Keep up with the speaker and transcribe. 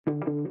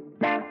Back.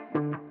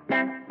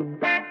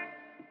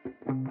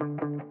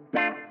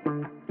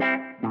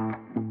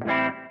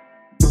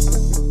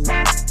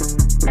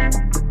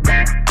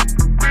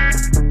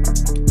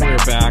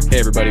 Hey,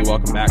 everybody.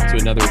 Welcome back to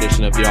another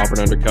edition of the Auburn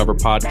Undercover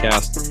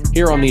podcast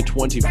here on the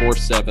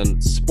 24/7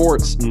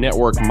 Sports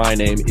Network. My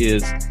name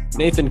is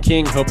Nathan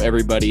King. Hope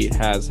everybody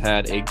has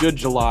had a good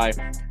July.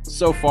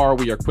 So far,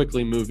 we are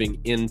quickly moving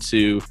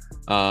into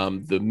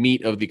the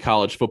meat of the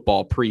college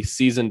football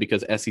preseason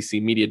because SEC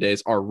Media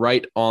Days are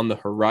right on the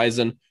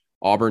horizon.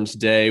 Auburn's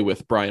day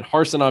with Brian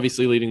Harsin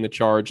obviously leading the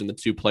charge, and the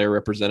two player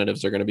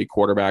representatives are going to be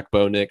quarterback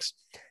Bo Nix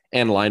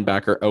and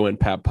linebacker Owen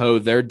Pappoe.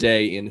 Their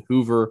day in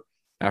Hoover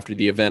after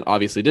the event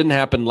obviously didn't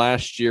happen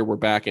last year. We're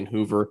back in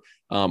Hoover.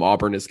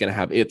 Auburn is going to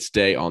have its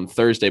day on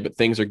Thursday, but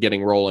things are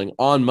getting rolling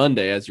on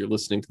Monday. As you're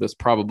listening to this,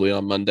 probably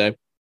on Monday,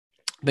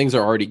 things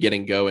are already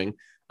getting going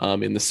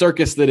in the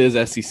circus that is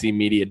SEC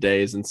Media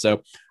Days. And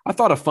so I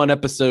thought a fun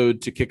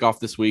episode to kick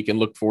off this week and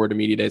look forward to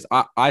Media Days.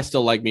 I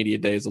still like Media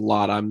Days a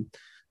lot.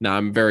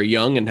 I'm very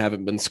young and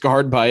haven't been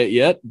scarred by it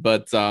yet,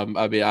 but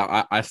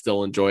I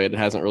still enjoy it. It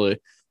hasn't really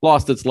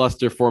lost its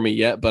luster for me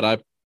yet, but I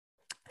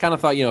kind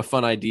of thought, a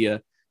fun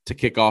idea to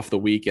kick off the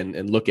week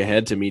and look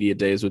ahead to Media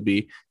Days would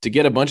be to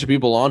get a bunch of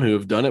people on who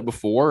have done it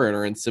before and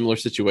are in similar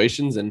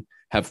situations and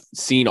have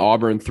seen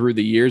Auburn through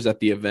the years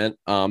at the event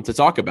to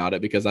talk about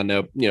it, because I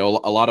know,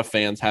 a lot of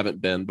fans haven't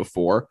been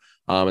before.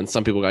 And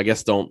some people, I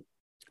guess, don't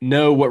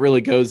know what really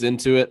goes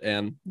into it.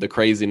 And the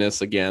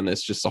craziness, again,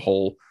 is just a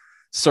whole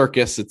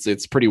circus.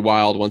 It's pretty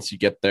wild once you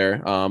get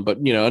there. But,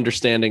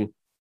 understanding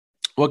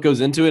what goes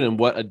into it and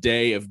what a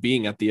day of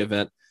being at the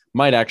event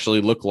might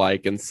actually look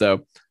like. And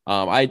so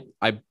I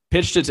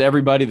pitched it to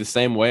everybody the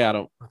same way. I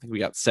think we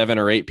got 7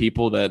 or 8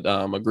 people that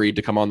agreed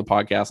to come on the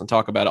podcast and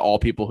talk about it. All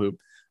people who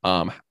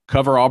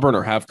cover Auburn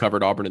or have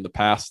covered Auburn in the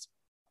past,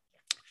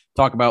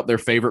 talk about their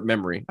favorite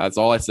memory. That's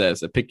all I said.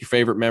 So pick your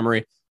favorite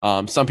memory.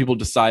 Some people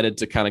decided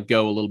to kind of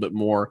go a little bit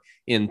more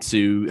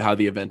into how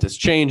the event has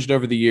changed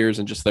over the years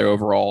and just their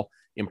overall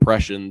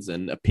impressions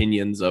and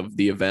opinions of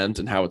the event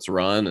and how it's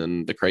run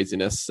and the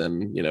craziness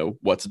and,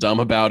 what's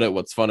dumb about it,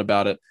 what's fun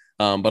about it.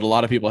 But a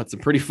lot of people had some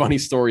pretty funny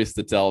stories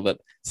to tell, that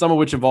some of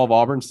which involve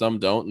Auburn, some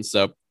don't. And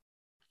so,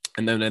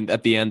 and then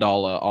at the end,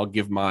 I'll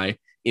give my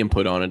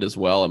input on it as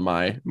well and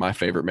my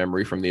favorite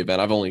memory from the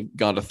event. I've only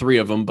gone to 3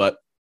 of them, but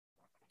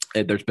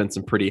there's been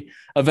some pretty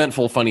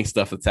eventful, funny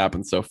stuff that's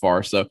happened so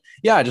far. So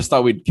yeah, I just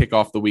thought we'd kick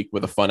off the week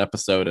with a fun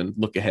episode and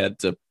look ahead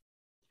to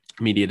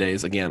Media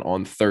Days. Again,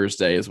 on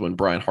Thursday is when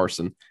Brian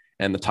Harsin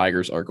and the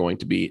Tigers are going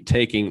to be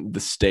taking the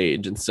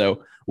stage. And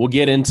so we'll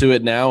get into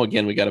it now.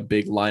 Again, we got a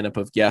big lineup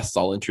of guests.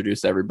 I'll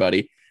introduce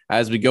everybody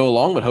as we go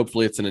along, but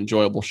hopefully it's an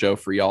enjoyable show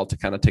for y'all to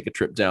kind of take a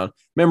trip down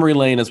memory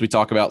lane as we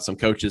talk about some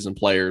coaches and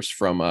players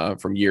from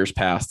years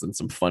past and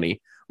some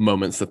funny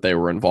moments that they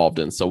were involved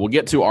in. So we'll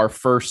get to our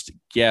first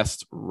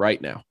guest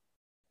right now.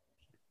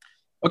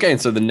 Okay, and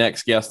so the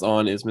next guest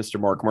on is Mr.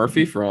 Mark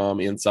Murphy from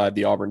Inside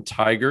the Auburn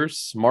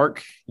Tigers.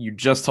 Mark, you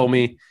just told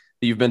me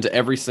that you've been to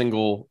every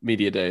single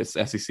Media Days,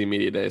 SEC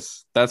Media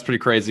Days. That's pretty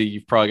crazy.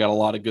 You've probably got a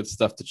lot of good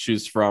stuff to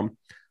choose from.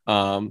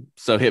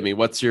 So hit me.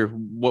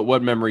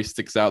 What memory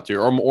sticks out to you,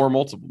 or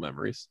multiple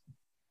memories?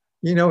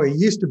 It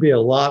used to be a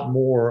lot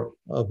more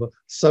of a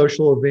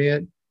social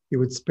event. You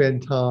would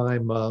spend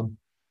time,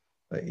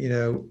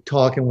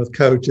 talking with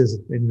coaches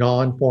in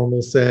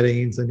non-formal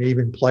settings and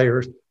even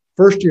players.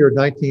 First year of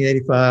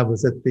 1985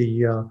 was at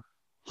the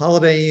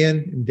Holiday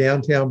Inn in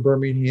downtown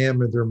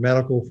Birmingham at their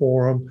medical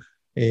forum,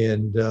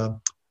 and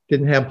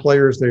didn't have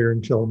players there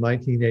until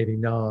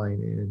 1989,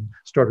 and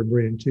started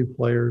bringing 2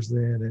 players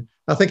then. And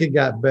I think it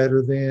got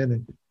better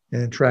then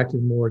and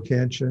attracted more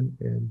attention.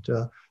 And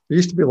there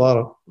used to be a lot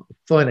of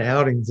fun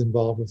outings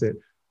involved with it.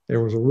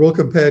 There was a real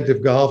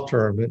competitive golf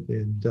tournament,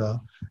 and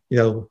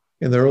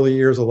in the early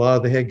years, a lot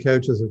of the head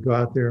coaches would go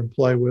out there and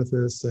play with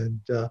us, and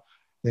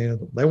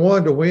they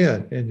wanted to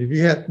win. And if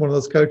you had one of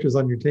those coaches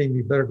on your team,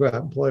 you better go out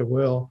and play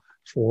well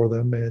for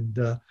them.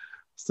 And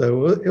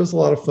so it was a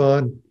lot of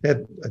fun.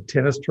 Had a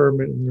tennis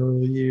tournament in the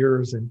early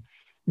years. And,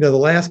 the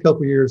last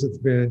couple of years, it's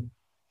been,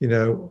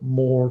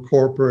 more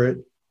corporate,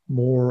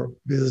 more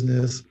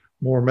business,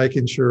 more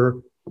making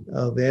sure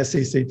the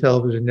SEC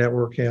television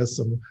network has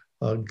some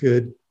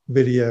good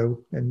video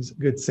and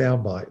good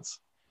sound bites.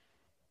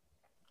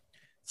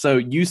 So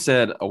you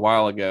said a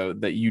while ago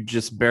that you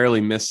just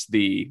barely missed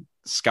the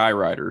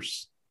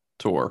Skyriders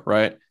tour,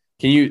 right?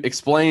 Can you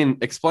explain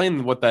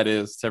what that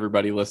is to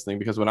everybody listening?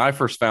 Because when I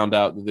first found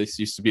out that this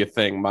used to be a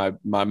thing,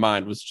 my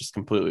mind was just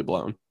completely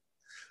blown.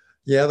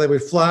 Yeah, they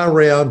would fly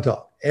around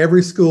to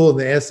every school in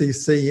the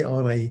SEC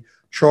on a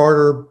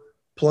charter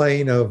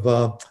plane of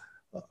a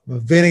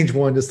vintage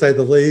one, to say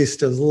the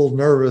least. I was a little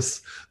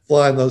nervous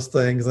flying those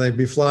things. And they'd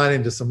be flying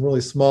into some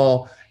really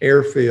small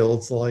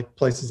airfields, like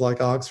places like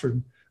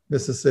Oxford,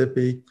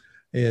 Mississippi.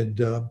 And,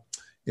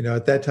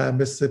 at that time,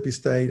 Mississippi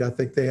State, I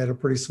think they had a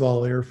pretty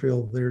small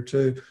airfield there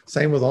too.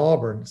 Same with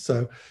Auburn.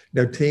 So,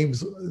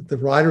 teams, the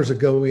riders would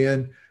go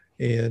in,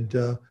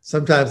 and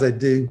sometimes they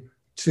do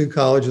 2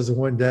 colleges in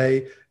one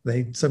day.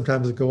 They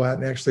sometimes would go out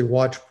and actually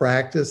watch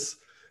practice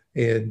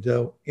and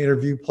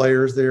interview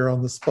players there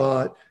on the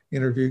spot,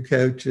 interview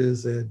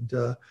coaches, and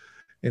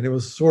it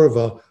was sort of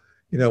a,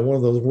 one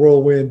of those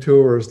whirlwind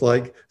tours,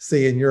 like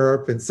seeing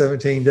Europe in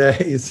 17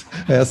 days,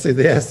 I see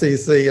the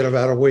SEC in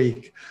about a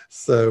week.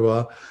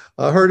 So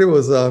I heard it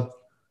was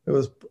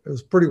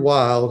pretty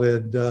wild,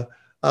 and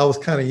I was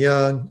kind of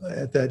young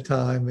at that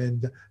time,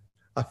 and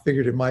I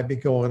figured it might be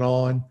going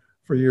on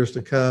for years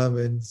to come,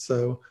 and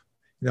so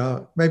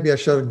maybe I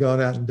should have gone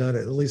out and done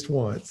it at least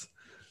once.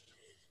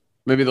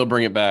 Maybe they'll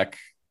bring it back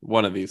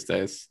one of these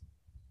days.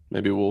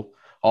 Maybe we'll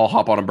all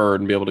hop on a bird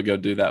and be able to go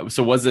do that.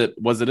 So was it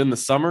in the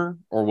summer,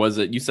 or was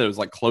it, you said it was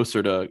like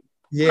closer to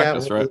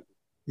practice, right?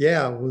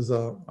 Yeah, it was.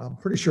 I'm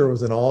pretty sure it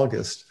was in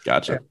August.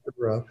 Gotcha.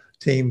 After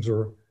teams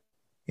were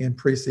in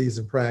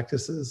preseason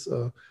practices,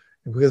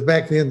 because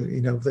back then,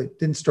 they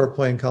didn't start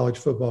playing college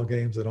football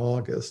games in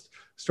August.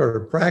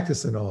 Started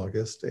practice in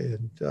August,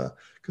 and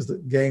because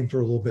the games were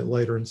a little bit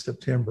later in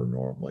September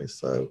normally.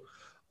 So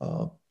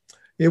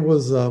it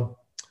was. I've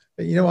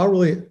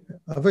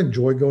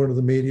enjoyed going to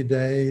the media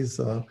days.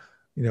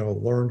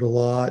 Learned a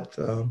lot.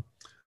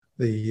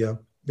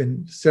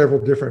 Been several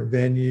different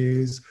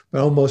venues,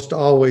 but almost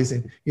always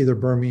in either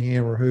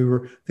Birmingham or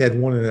Hoover. They had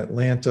one in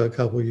Atlanta a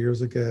couple of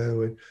years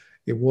ago, and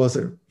it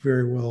wasn't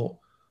very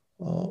well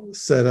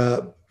set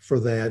up for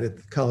that at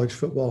the College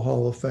Football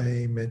Hall of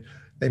Fame, and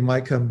they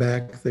might come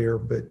back there,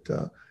 but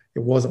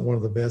it wasn't one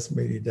of the best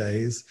media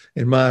days,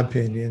 in my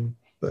opinion.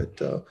 But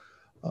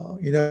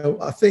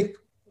I think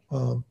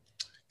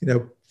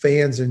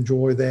fans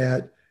enjoy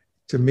that.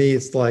 To me,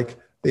 it's like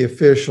the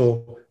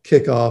official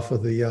kickoff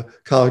of the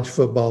college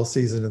football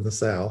season in the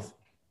South.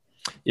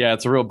 Yeah,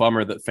 it's a real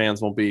bummer that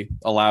fans won't be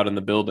allowed in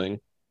the building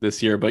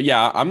this year. But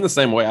yeah, I'm the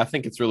same way. I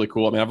think it's really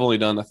cool. I mean, I've only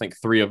done, I think,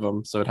 3 of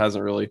them, so it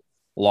hasn't really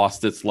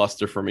lost its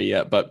luster for me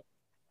yet. But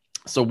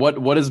so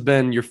what has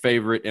been your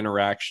favorite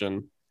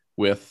interaction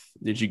with?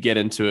 Did you get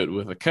into it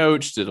with a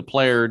coach? Did a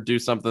player do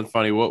something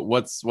funny?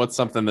 What's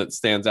something that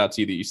stands out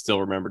to you that you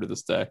still remember to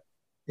this day?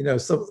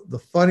 So the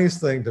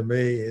funniest thing to me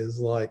is,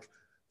 like,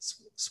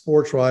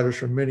 sports writers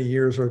for many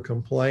years were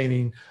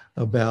complaining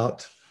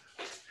about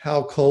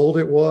how cold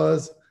it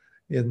was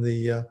in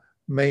the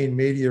main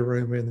media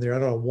room in there. I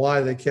don't know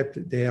why they kept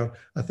it down.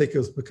 I think it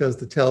was because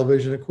the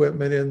television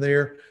equipment in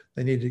there,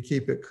 they needed to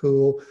keep it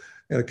cool.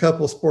 And a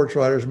couple of sports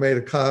writers made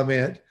a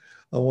comment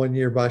one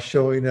year by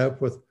showing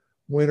up with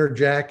winter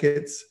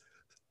jackets,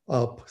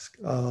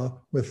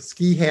 with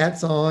ski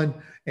hats on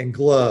and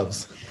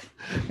gloves.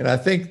 And I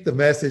think the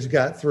message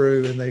got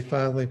through, and they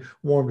finally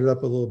warmed it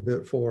up a little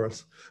bit for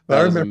us. But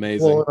I remember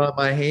blowing on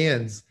my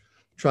hands,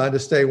 trying to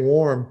stay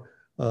warm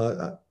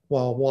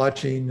while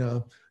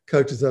watching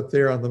coaches up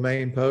there on the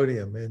main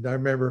podium. And I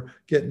remember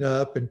getting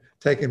up and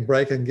taking a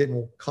break and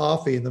getting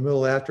coffee in the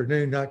middle of the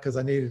afternoon, not because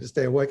I needed to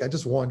stay awake. I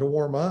just wanted to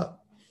warm up.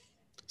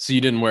 So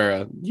you didn't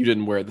wear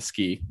the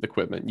ski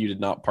equipment. You did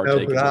not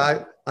partake. No,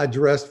 but I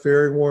dressed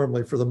very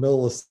warmly for the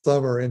middle of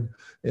summer in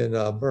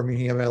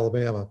Birmingham,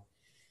 Alabama.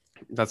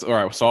 That's all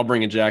right. So I'll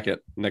bring a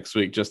jacket next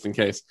week just in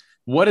case.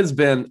 What has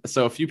been,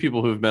 so a few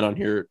people who've been on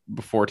here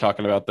before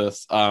talking about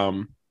this,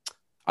 I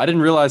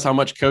didn't realize how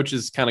much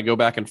coaches kind of go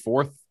back and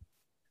forth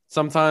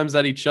sometimes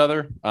at each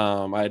other.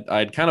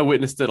 I'd kind of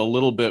witnessed it a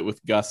little bit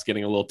with Gus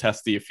getting a little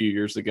testy a few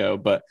years ago,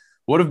 but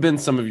what have been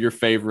some of your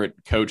favorite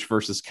coach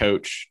versus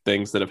coach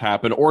things that have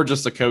happened, or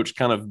just a coach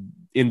kind of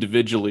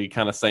individually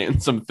kind of saying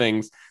some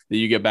things that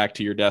you get back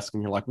to your desk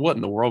and you're like, what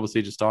in the world was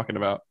he just talking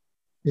about?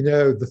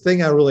 The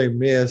thing I really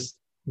missed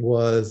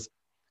was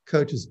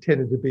coaches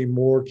tended to be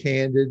more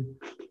candid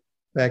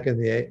back in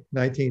the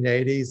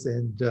 1980s.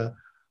 And,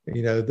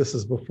 this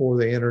is before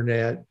the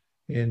internet,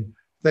 and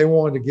they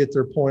wanted to get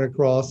their point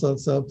across on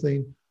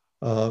something.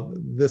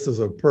 This is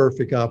a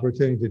perfect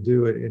opportunity to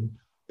do it. And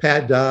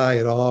Pat Dye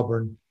at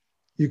Auburn,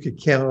 you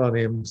could count on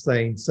him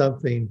saying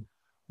something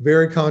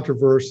very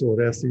controversial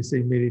at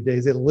SEC media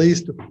days, at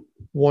least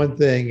one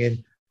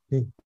thing.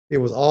 And it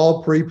was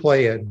all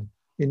pre-planned.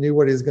 He knew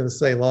what he was going to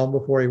say long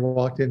before he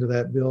walked into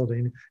that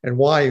building and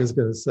why he was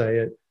going to say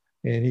it.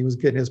 And he was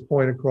getting his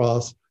point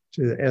across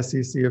to the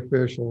SEC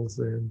officials.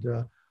 And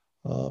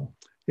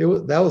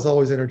that was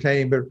always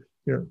entertaining. But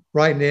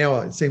right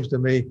now, it seems to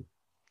me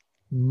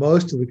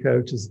most of the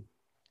coaches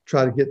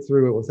try to get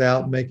through it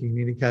without making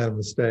any kind of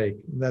mistake.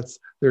 And that's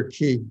their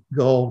key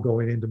goal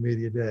going into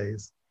media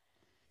days.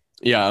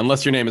 Yeah,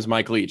 unless your name is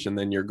Mike Leach, and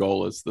then your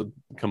goal is the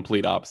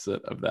complete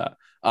opposite of that.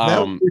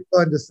 That would be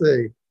fun to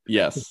see.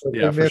 Yes,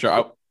 yeah, for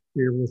sure.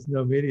 Here with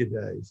no media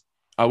days.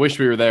 I wish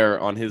we were there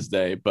on his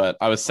day, but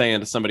I was saying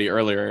to somebody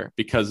earlier,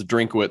 because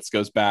Drinkwitz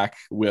goes back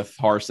with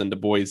Harsin to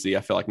Boise,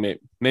 I feel like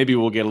maybe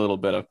we'll get a little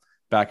bit of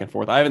back and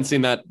forth. I haven't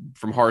seen that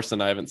from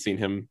Harsin. I haven't seen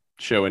him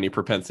show any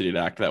propensity to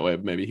act that way.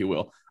 Maybe he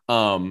will.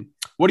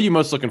 What are you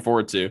most looking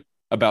forward to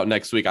about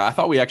next week? I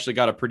thought we actually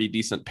got a pretty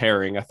decent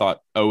pairing. I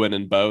thought Owen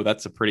and Bo,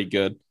 that's a pretty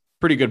good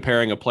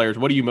pairing of players.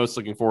 What are you most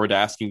looking forward to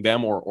asking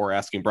them or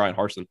asking Brian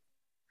Harsin?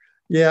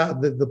 Yeah,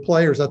 the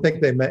players, I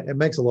think it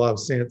makes a lot of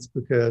sense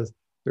because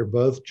they're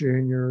both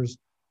juniors.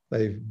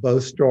 They've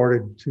both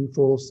started 2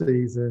 full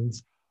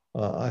seasons.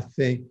 I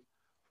think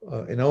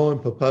in Owen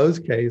Popo's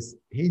case,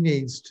 he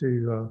needs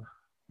to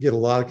get a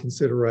lot of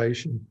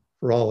consideration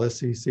for all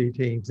SEC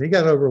teams. He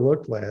got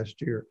overlooked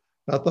last year.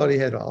 I thought he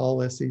had an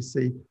all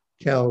SEC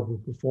caliber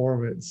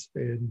performance.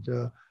 And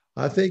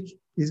I think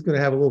he's going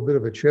to have a little bit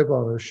of a chip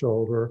on his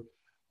shoulder.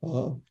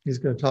 He's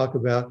going to talk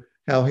about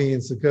how he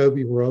and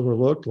Jacoby were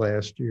overlooked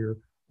last year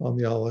on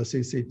the all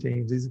SEC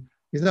teams.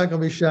 He's not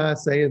going to be shy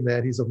saying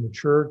that. He's a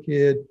mature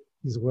kid.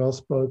 He's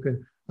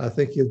well-spoken. I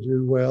think he'll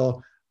do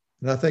well.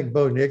 And I think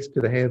Bo Nix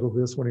could have handled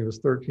this when he was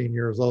 13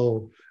 years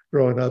old,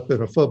 growing up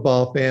in a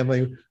football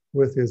family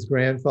with his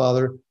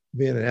grandfather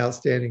being an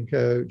outstanding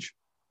coach,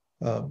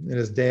 and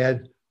his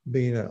dad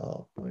being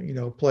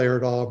a player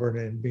at Auburn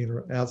and being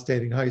an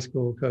outstanding high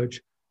school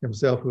coach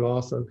himself, who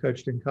also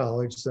coached in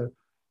college. So,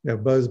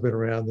 Bo's been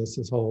around this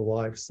his whole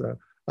life. So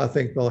I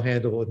think they'll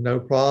handle it with no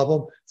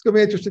problem. It's going to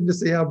be interesting to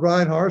see how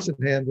Brian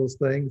Harsin handles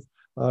things.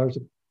 There's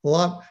a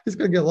lot. He's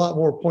going to get a lot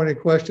more pointed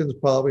questions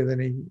probably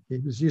than he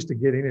was used to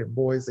getting at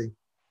Boise.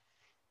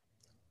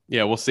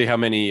 Yeah, we'll see how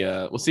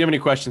many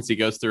questions he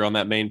goes through on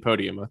that main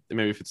podium.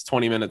 Maybe if it's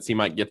 20 minutes, he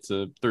might get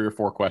to 3 or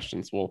 4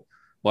 questions. We'll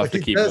have to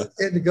keep it.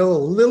 He had to go a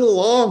little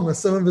long with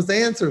some of his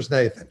answers,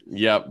 Nathan.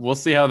 Yeah, we'll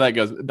see how that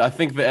goes. I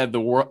think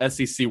the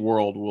SEC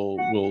world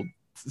will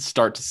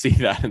start to see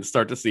that and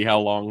start to see how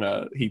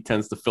long he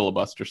tends to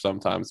filibuster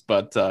sometimes.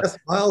 But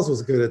Miles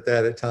was good at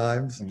that at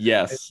times.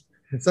 Yes,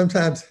 and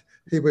sometimes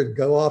he would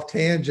go off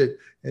tangent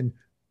and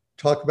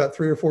talk about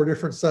 3 or 4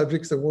 different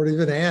subjects that weren't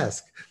even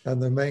asked on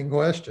the main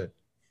question.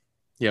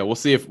 Yeah, we'll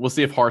see if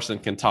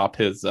Harsin can top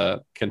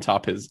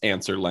his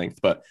answer length.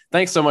 But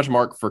thanks so much,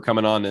 Mark, for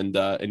coming on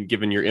and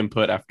giving your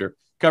input after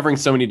covering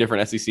so many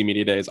different SEC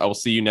media days. I will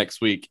see you next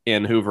week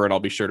in Hoover, and I'll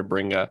be sure to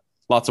bring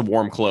lots of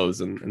warm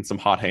clothes and some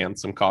hot hands,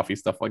 some coffee,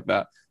 stuff like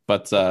that.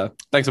 But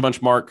thanks a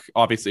bunch, Mark.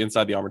 Obviously,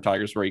 Inside the Auburn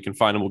Tigers, where you can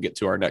find him. We'll get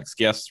to our next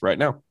guests right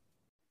now.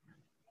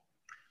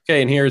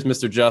 Okay, and here's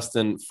Mr.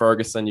 Justin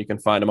Ferguson. You can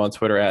find him on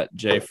Twitter at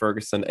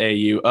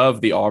JFergusonAU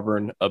of the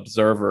Auburn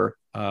Observer.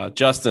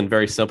 Justin,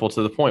 very simple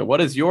to the point. What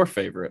is your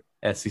favorite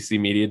SEC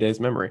Media Days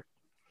memory?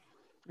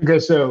 Okay,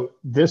 so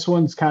this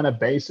one's kind of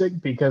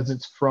basic because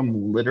it's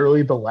from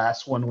literally the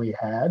last one we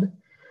had.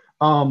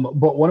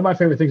 But one of my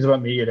favorite things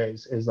about Media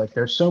Days is like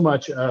there's so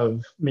much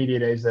of Media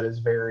Days that is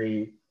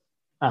very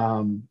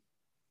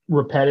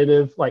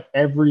repetitive. Like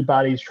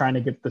everybody's trying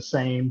to get the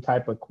same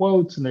type of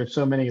quotes, and there's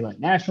so many like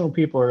national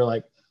people are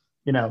like,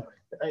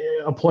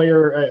 a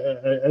player,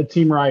 a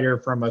team writer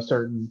from a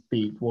certain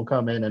beat will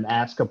come in and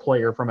ask a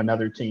player from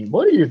another team,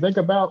 what do you think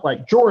about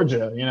like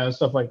Georgia,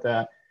 stuff like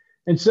that.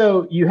 And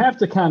so you have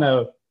to kind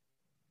of,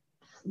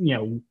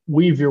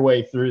 weave your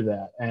way through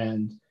that.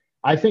 And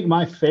I think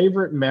my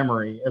favorite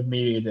memory of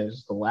Media Days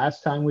is the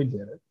last time we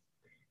did it.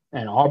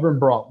 And Auburn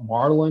brought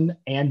Marlon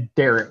and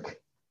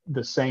Derek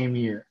the same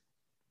year.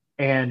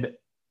 And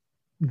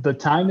the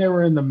time they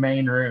were in the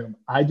main room,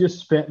 I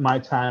just spent my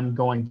time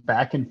going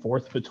back and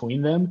forth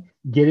between them,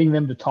 getting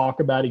them to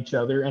talk about each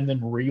other and then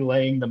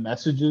relaying the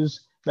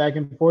messages back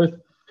and forth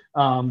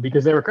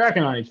because they were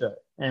cracking on each other.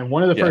 And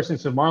one of the first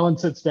things, so Marlon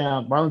sits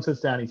down,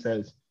 he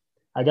says,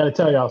 I got to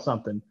tell y'all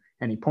something.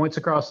 And he points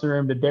across the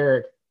room to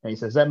Derek and he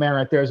says, that man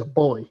right there is a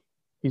bully.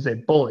 He's a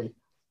bully.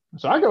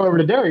 So I go over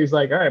to Derek. He's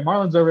like, all right,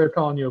 Marlon's over there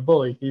calling you a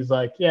bully. He's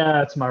like, yeah,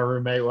 that's my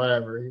roommate,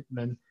 whatever. And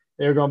then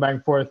they were going back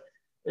and forth.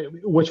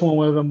 Which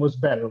one of them was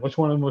better? Which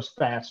one of them was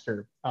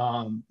faster?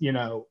 One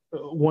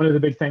of the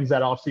big things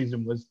that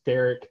offseason was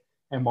Derek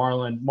and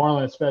Marlon.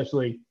 Marlon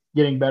especially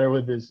getting better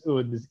with his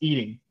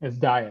eating, his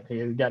diet. He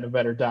had gotten a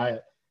better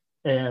diet.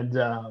 And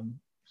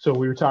so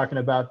we were talking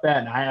about that,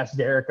 and I asked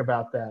Derek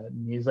about that.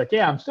 And he's like,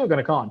 yeah, I'm still going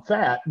to call him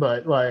fat.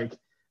 But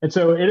and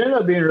so it ended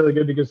up being really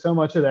good because so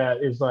much of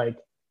that is like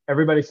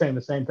everybody's saying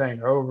the same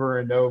thing over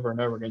and over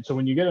and over again. So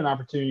when you get an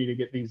opportunity to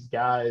get these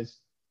guys,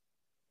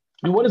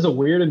 and what is a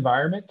weird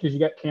environment because you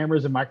got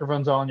cameras and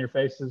microphones all in your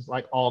faces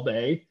like all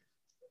day.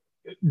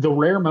 The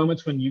rare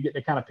moments when you get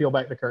to kind of peel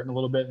back the curtain a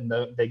little bit and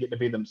they get to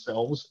be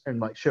themselves and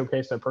like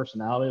showcase their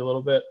personality a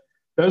little bit.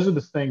 Those are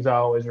the things I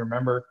always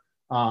remember.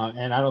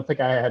 And I don't think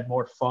I had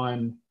more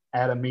fun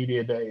at a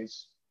Media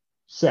Days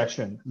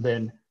session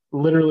than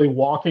literally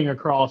walking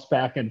across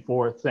back and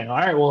forth saying, all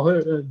right,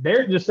 well,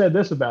 Derek just said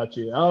this about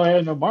you. Oh,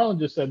 yeah, no, Marlon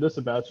just said this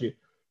about you.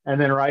 And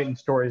then writing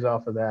stories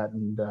off of that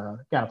and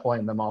kind of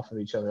playing them off of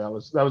each other. That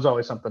was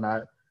always something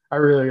I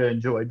really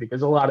enjoyed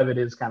because a lot of it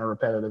is kind of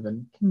repetitive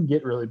and can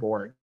get really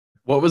boring.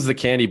 What was the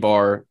candy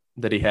bar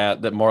that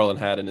Marlon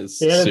had in his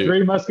suit? He had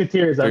Three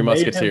Musketeers. Three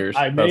Musketeers.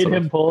 I made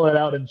him pull it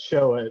out and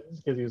show it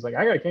because he was like,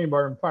 I got a candy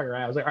bar in my pocket right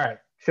now. I was like, all right,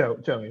 show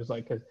me. He was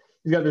like, because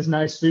he's got this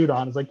nice suit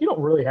on. It's like, you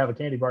don't really have a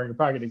candy bar in your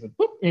pocket. He's like,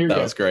 whoop, here you go.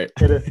 That was great.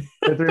 The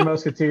Three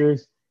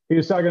Musketeers. He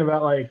was talking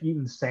about like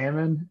eating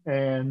salmon,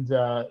 and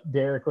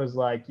Derek was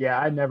like, "Yeah,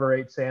 I never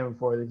ate salmon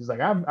before." He's like,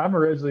 "I'm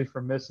originally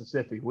from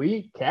Mississippi. We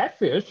eat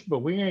catfish,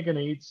 but we ain't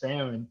gonna eat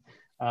salmon."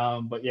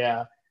 But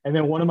yeah, and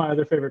then one of my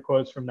other favorite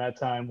quotes from that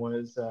time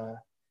was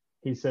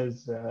he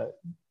says,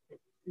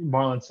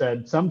 Marlon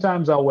said,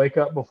 sometimes I'll wake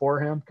up before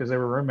him because they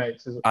were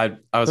roommates. I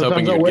was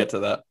hoping you'd get to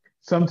that.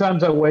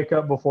 Sometimes I wake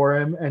up before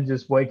him and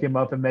just wake him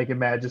up and make him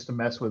mad just to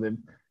mess with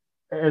him.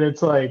 And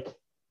it's like,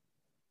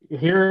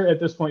 here at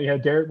this point, you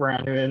have Derek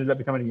Brown, who ended up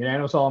becoming a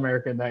unanimous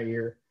All-American that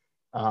year,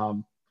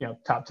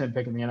 top 10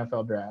 pick in the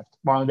NFL draft.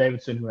 Marlon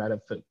Davidson, who had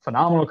a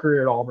phenomenal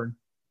career at Auburn.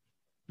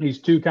 These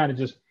two kind of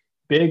just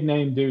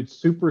big-name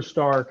dudes,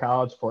 superstar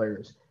college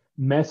players,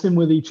 messing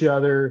with each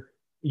other,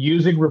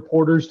 using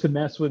reporters to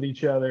mess with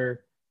each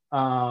other,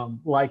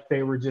 like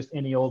they were just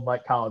any old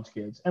like college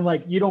kids. And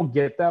like you don't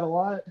get that a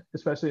lot,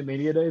 especially in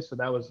media days. So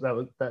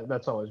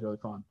that's always really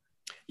fun.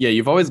 Yeah,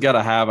 you've always got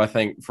to have, I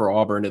think, for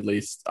Auburn at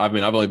least. I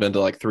mean, I've only been to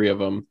like 3 of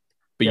them,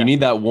 but you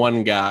need that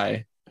one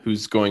guy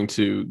who's going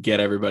to get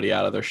everybody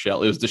out of their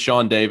shell. It was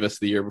Deshaun Davis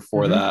the year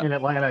before that in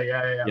Atlanta.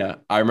 Yeah.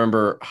 I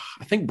remember.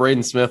 I think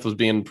Braden Smith was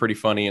being pretty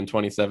funny in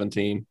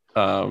 2017.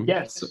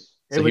 Yes, so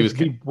it was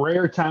the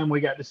rare time we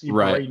got to see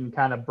Braden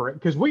kind of break,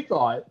 because we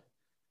thought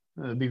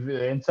it'd be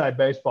inside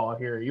baseball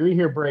here. You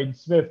hear Braden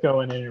Smith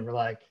going in, and we're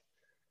like,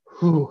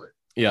 "Whew."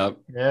 Yeah.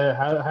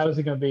 How is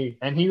he going to be?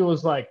 And he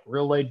was like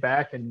real laid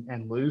back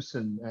and loose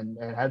and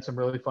had some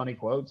really funny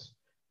quotes.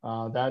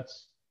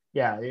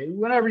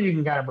 Whenever you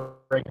can kind of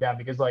break it down,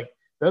 because like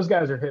those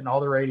guys are hitting all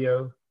the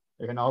radio,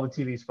 they're hitting all the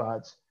TV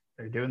spots,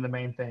 they're doing the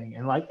main thing.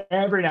 And like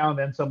every now and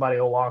then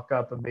somebody will walk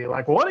up and be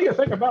like, "What do you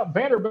think about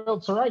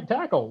Vanderbilt's right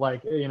tackle?"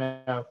 Like,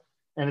 and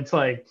it's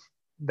like,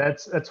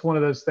 that's one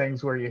of those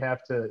things where you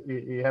have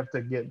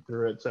to get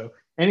through it. So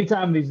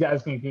anytime these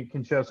guys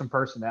can show some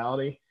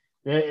personality,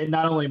 it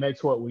not only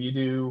makes what we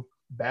do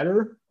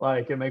better,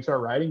 like it makes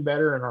our writing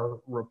better and our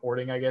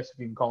reporting, I guess, if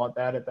you can call it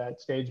that at that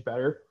stage,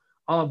 better.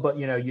 But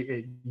you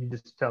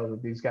just tell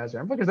that these guys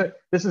are, because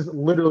this is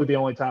literally the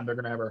only time they're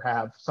going to ever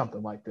have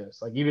something like this.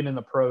 Like even in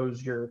the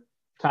pros, your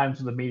times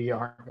with the media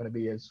aren't going to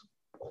be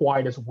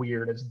quite as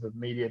weird as the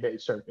media day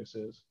circus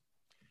is.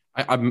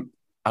 I don't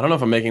know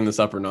if I'm making this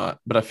up or not,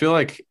 but I feel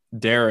like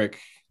Derek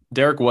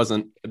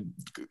wasn't,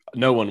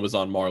 no one was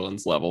on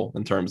Marlon's level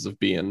in terms of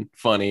being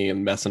funny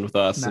and messing with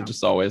us and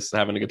just always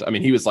having a good time. I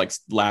mean, he was like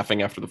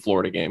laughing after the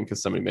Florida game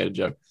because somebody made a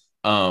joke.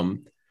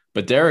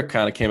 But Derek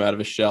kind of came out of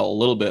his shell a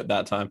little bit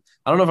that time.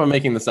 I don't know if I'm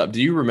making this up.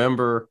 Do you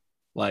remember,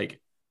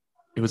 like,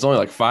 it was only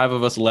like 5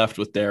 of us left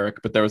with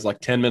Derek, but there was like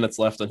 10 minutes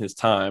left on his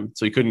time,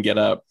 so he couldn't get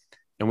up.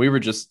 And we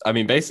were just, I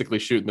mean, basically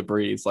shooting the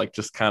breeze, like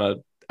just kind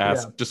of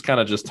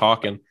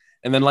talking.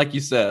 And then, like you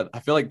said,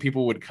 I feel like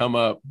people would come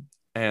up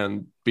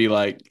and be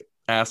like,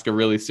 ask a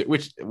really,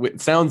 which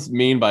sounds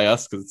mean by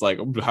us because it's like,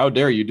 how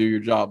dare you do your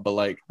job? But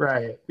like,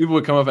 people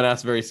would come up and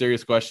ask very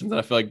serious questions. And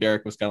I feel like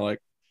Derek was kind of like,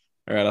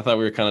 all right, I thought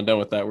we were kind of done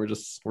with that. We're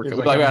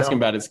like asking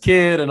about his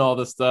kid and all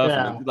this stuff.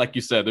 Yeah. And like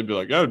you said, they'd be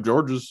like, "Oh,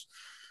 Georgia's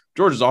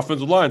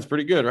offensive line is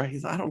pretty good, right?"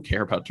 He's like, "I don't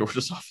care about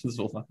Georgia's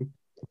offensive line."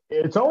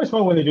 It's always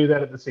fun when they do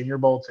that at the Senior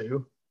Bowl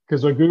too,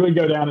 because like we would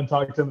go down and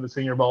talk to them at the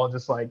Senior Bowl and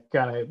just like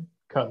kind of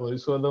cut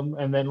loose with them.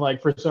 And then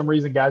like for some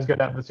reason, guys go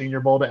down to the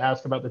Senior Bowl to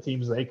ask about the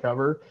teams they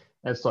cover.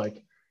 And it's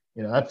like,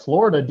 that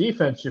Florida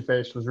defense you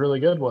faced was really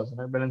good, wasn't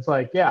it? But it's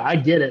like, yeah, I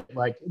get it.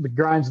 Like the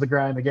grind's the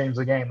grind, the game's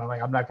the game. I'm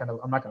like, I'm not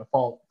gonna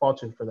fault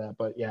you for that.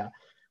 But yeah,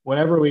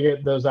 whenever we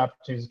get those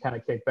opportunities to kind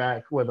of kick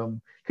back with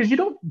them, because you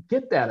don't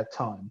get that a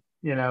ton,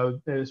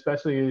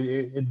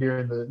 especially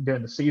during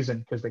the season,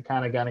 because they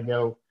kind of got to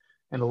go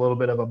in a little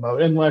bit of a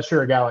mode, unless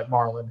you're a guy like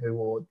Marlon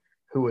who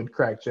would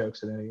crack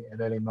jokes at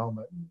any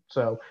moment.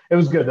 So it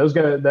was good. Those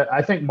guys,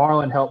 I think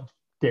Marlon helped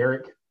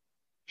Derek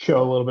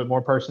show a little bit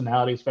more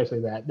personality,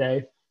 especially that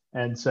day.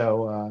 And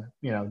so,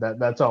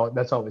 that's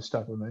always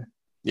stuck with me.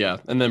 Yeah.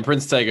 And then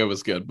Prince Tega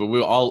was good, but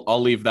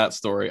I'll leave that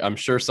story. I'm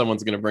sure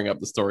someone's going to bring up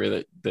the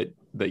story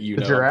that you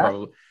know.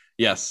 Probably.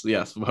 Yes.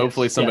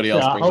 Hopefully somebody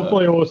else brings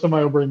hopefully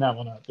somebody will bring that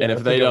one up. Yeah, and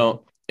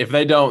if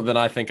they don't, then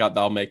I think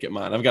I'll make it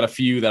mine. I've got a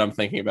few that I'm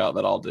thinking about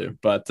that I'll do,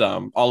 but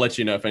I'll let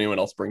you know if anyone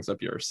else brings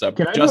up yours. So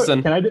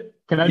Justin, can I do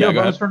a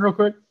bonus one real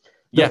quick?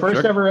 The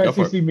first ever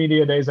SEC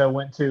media days I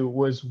went to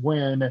was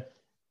when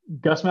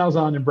Gus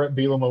Malzahn and Brett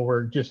Bielema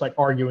were just like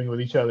arguing with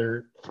each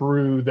other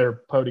through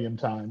their podium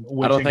time.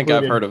 I don't think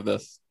I've heard of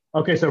this.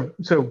 Okay, so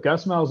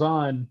Gus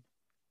Malzahn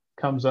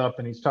comes up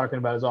and he's talking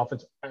about his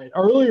offense.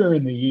 Earlier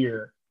in the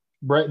year,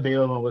 Brett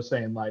Bielema was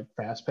saying like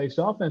fast-paced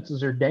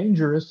offenses are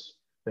dangerous.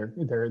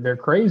 They're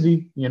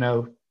crazy.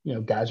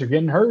 Guys are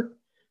getting hurt.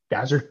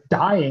 Guys are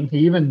dying. He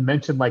even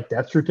mentioned like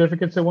death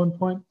certificates at one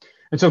point.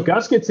 And so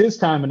Gus gets his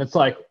time, and it's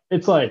like,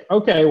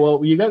 okay,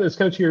 well, you got this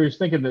coach here who's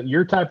thinking that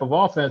your type of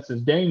offense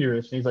is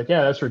dangerous. And he's like,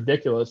 yeah, that's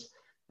ridiculous.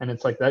 And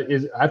it's like,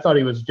 I thought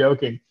he was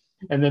joking.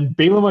 And then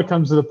Bielema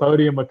comes to the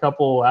podium a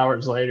couple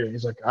hours later, and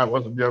he's like, I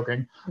wasn't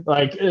joking.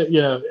 Like,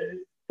 that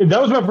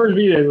was my first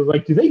video.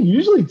 Like, do they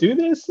usually do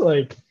this?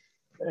 Like,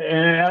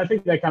 and I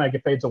think that kind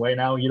of fades away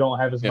now. You don't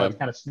have as much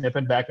kind of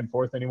snipping back and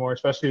forth anymore,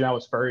 especially now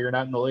with Spurrier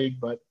not in the league.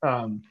 But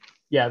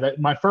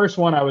my first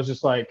one, I was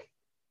just like,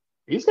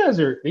 these guys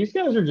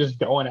are just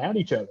going at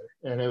each other,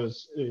 and it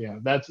was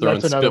that's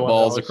another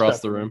spitballs across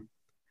the room.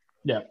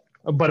 Yeah,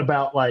 but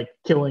about like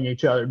killing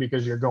each other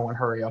because you're going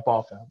hurry up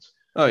offense.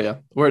 Oh yeah.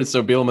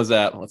 So Bielema's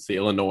at? Let's see,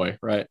 Illinois,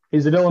 right?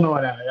 He's at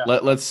Illinois now. Yeah.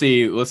 Let's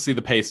see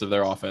the pace of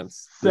their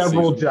offense.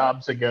 Several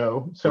jobs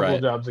ago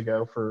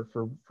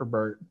for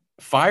Burt.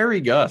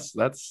 Fiery Gus.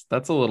 That's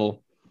a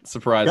little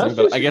surprising,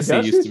 but I guess he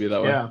used to be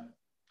that way. Yeah.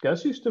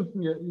 Gus,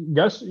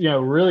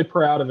 really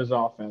proud of his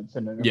offense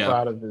and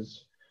proud of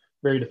his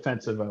very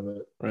defensive of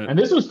it. Right. And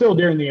this was still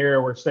during the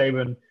era where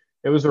Saban,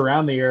 it was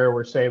around the era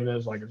where Saban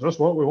is like, is this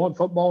what we want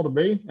football to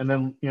be? And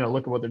then,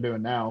 look at what they're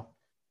doing now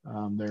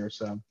there.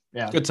 So,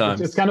 yeah. Good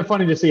times. It's kind of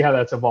funny to see how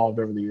that's evolved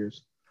over the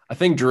years. I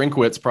think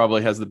Drinkwitz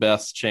probably has the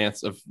best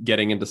chance of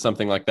getting into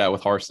something like that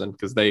with Harsin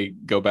because they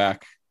go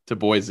back to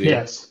Boise.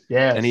 Yes.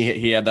 And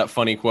he had that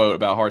funny quote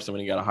about Harsin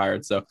when he got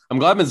hired. So I'm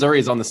glad Missouri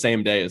is on the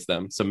same day as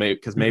them. So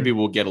maybe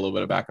we'll get a little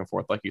bit of back and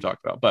forth like you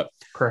talked about. But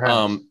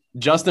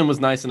Justin was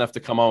nice enough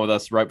to come on with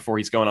us right before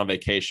he's going on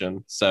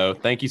vacation. So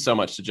thank you so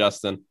much to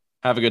Justin.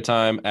 Have a good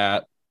time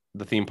at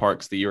the theme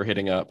parks that you're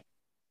hitting up.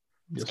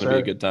 It's going to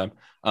be a good time.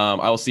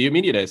 I will see you at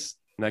Media Days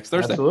next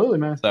Thursday. Absolutely,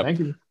 man. So, thank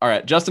you. All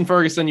right. Justin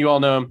Ferguson, you all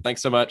know him.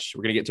 Thanks so much.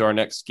 We're going to get to our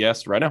next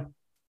guest right now.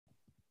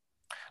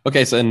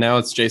 Okay, so now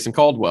it's Jason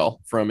Caldwell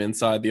from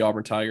Inside the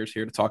Auburn Tigers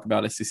here to talk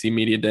about SEC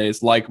Media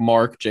Days. Like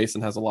Mark,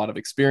 Jason has a lot of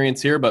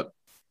experience here, but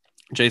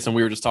Jason,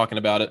 we were just talking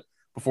about it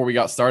before we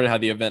got started, how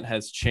the event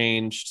has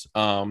changed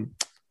a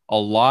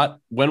lot.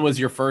 When was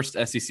your first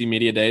SEC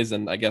Media Days,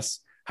 and I guess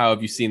how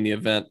have you seen the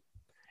event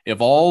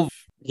evolve?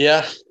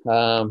 Yeah,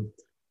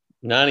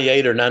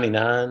 98 or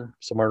 99,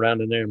 somewhere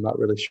around in there. I'm not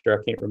really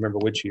sure. I can't remember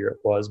which year it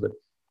was, but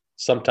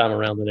sometime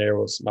around in there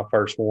was my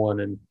first one.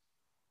 And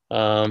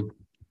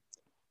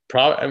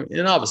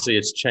and obviously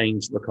it's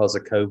changed because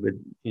of COVID,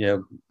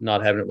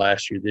 not having it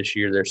last year. This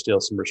year, there's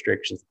still some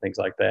restrictions and things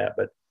like that.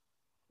 But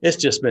it's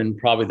just been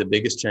probably the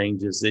biggest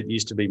changes. It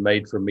used to be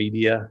made for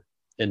media,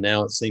 and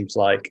now it seems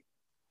like,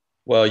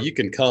 well, you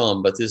can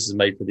come, but this is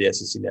made for the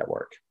SEC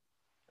network.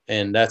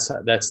 And that's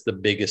the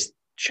biggest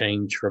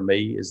change for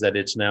me, is that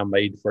it's now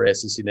made for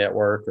SEC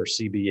network or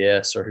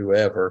CBS or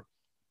whoever.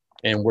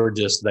 And we're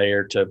just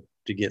there to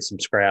get some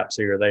scraps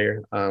here or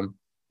there.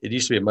 It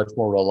used to be a much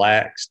more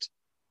relaxed,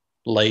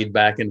 laid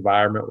back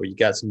environment where you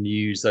got some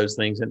news, those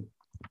things. And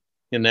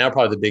now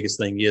probably the biggest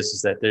thing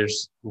is that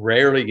there's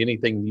rarely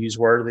anything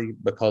newsworthy,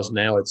 because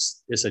now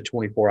it's a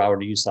 24-hour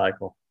news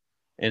cycle,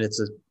 and it's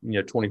a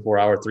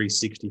 24-hour,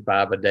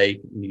 365 a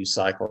day news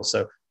cycle.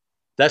 So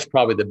that's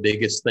probably the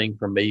biggest thing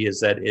for me, is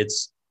that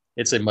it's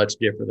a much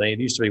different thing. It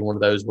used to be one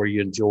of those where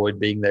you enjoyed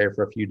being there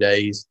for a few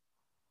days,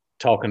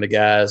 talking to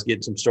guys,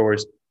 getting some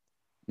stories.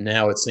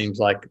 Now it seems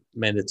like,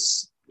 man,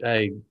 it's,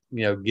 hey,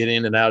 get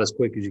in and out as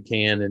quick as you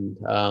can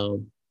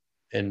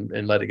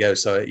and let it go.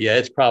 So yeah,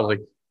 it's probably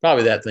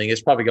that thing.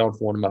 It's probably gone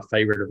from one of my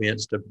favorite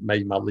events to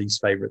maybe my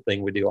least favorite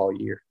thing we do all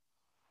year.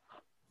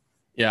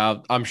 Yeah,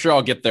 I'm sure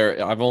I'll get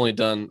there. I've only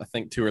done, I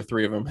think, 2 or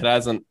 3 of them.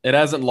 It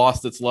hasn't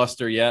lost its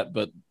luster yet,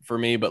 but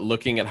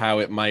looking at how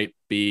it might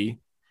be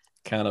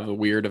kind of a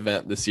weird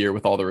event this year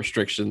with all the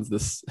restrictions,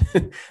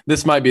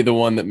 this might be the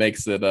one that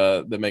makes it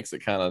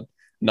kind of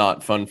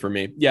not fun for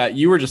me. Yeah,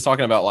 you were just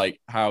talking about like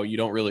how you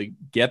don't really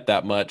get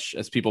that much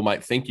as people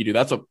might think you do.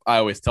 That's what I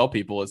always tell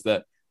people, is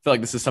that I feel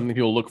like this is something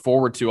people look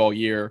forward to all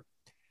year,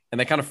 and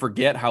they kind of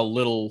forget how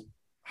little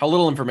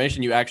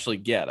information you actually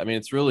get. I mean,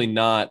 it's really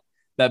not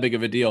that big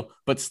of a deal,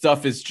 but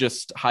stuff is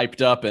just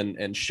hyped up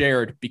and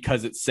shared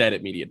because it's said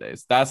at Media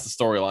Days. That's the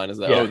storyline, is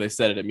that, they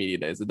said it at Media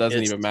Days. It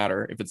doesn't even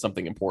matter if it's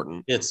something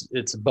important. It's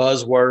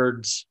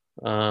buzzwords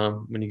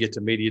when you get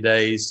to Media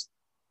Days.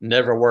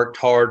 Never worked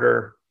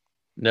harder,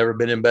 never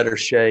been in better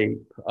shape,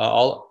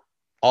 all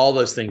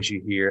those things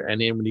you hear.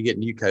 And then when you get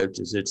new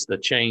coaches, it's the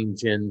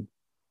change in,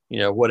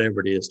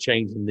 whatever it is,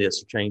 changing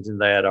this or changing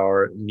that,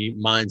 or new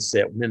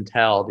mindset,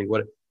 mentality,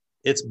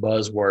 it's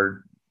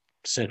buzzword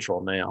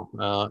central now.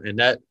 And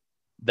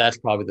that's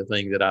probably the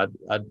thing that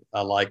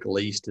I like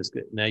least, is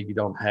that now you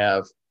don't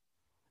have,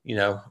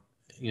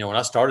 when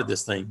I started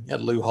this thing, you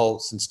had Lou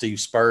Holtz and Steve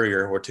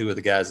Spurrier were 2 of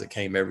the guys that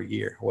came every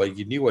year. Well,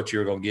 you knew what you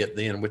were going to get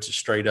then, which is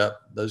straight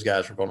up, those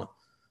guys were going to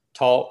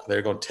talk,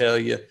 they're going to tell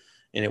you,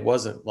 and it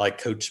wasn't like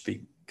coach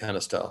speak kind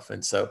of stuff.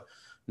 And so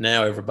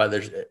now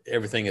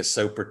everything is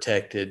so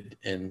protected,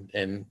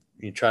 and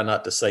you try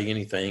not to say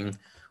anything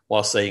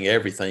while saying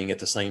everything at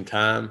the same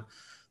time.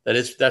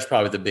 That's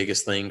probably the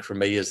biggest thing for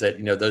me, is that,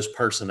 those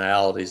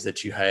personalities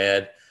that you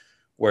had,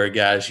 where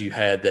guys you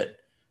had that,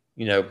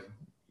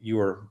 you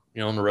were,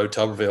 on the road to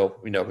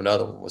Tuberville,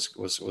 another one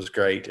was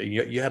great.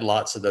 You had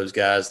lots of those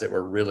guys that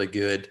were really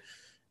good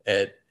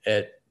at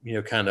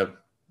kind of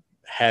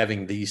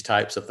having these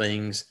types of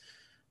things,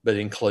 but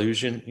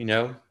inclusion,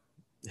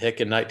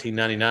 heck, in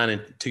 1999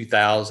 and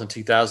 2000,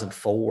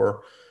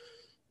 2004,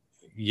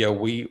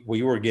 we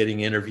were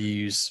getting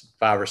interviews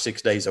 5 or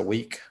 6 days a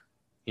week,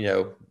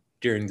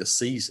 during the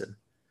season.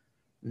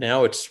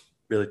 Now it's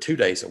really 2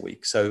 days a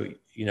week. So,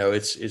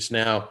 it's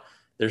now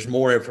there's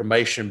more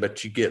information,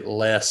 but you get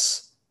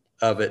less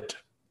of it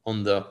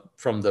from the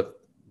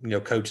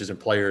coaches and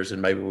players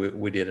than maybe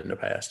we did in the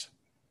past.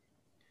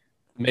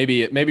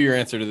 maybe your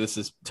answer to this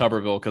is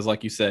Tuberville, because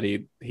like you said,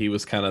 he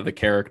was kind of the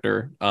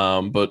character.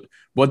 But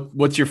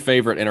what's your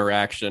favorite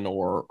interaction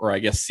or I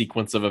guess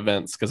sequence of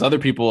events? Because other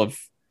people have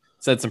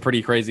said some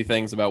pretty crazy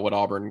things about what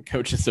Auburn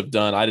coaches have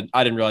done.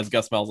 I didn't realize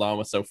Gus Malzahn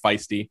was so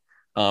feisty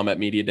at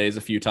media days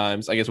a few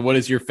times. I guess, what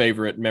is your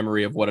favorite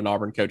memory of what an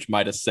Auburn coach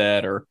might have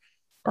said or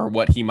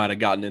what he might have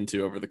gotten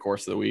into over the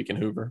course of the week in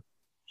Hoover?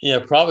 Yeah,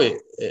 probably.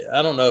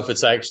 I don't know if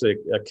it's actually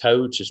a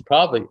coach. It's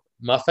probably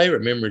my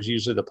favorite memory is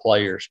usually the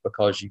players,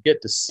 because you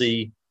get to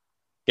see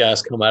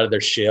guys come out of their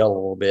shell a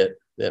little bit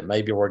that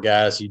maybe were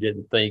guys you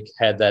didn't think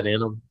had that in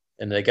them.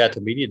 And they got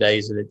to media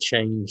days and it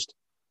changed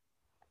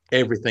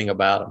everything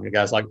about them. You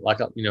guys like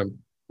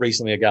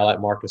recently a guy like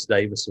Marcus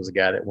Davis was a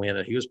guy that went,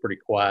 and he was pretty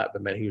quiet,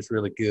 but man, he was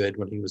really good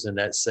when he was in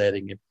that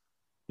setting. And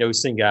we've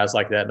seen guys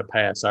like that in the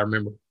past. I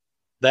remember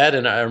that,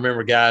 and I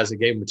remember guys that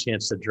gave him a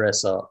chance to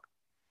dress up.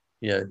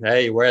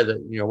 Hey, wear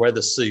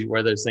the suit,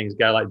 wear those things. A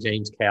guy like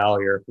James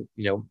Collier,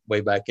 way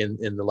back in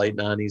the late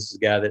 90s, a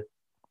guy that,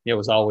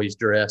 was always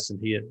dressed, and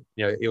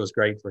it was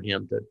great for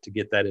him to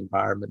get that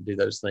environment and do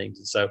those things.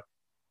 And so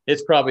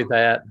it's probably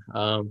that.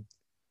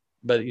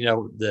 But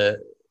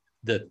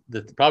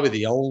the probably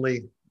the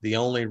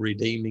only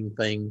redeeming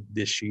thing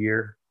this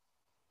year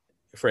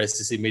for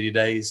SEC Media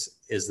Days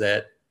is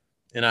that,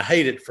 and I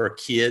hate it for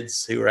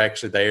kids who are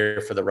actually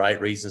there for the right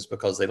reasons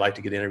because they like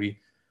to get interviewed,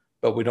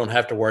 but we don't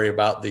have to worry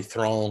about the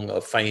throng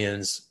of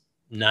fans,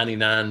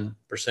 99%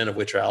 of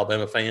which are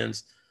Alabama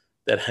fans,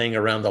 that hang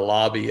around the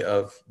lobby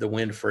of the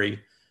Winfrey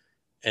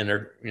and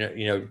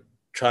are,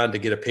 trying to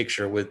get a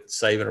picture with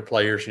Saban or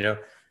players.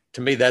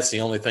 To me, that's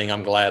the only thing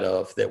I'm glad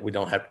of that we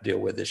don't have to deal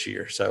with this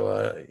year.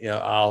 So,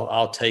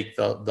 I'll take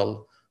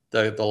the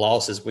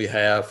losses we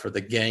have for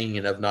the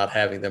gain of not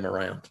having them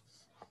around.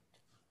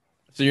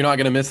 So you're not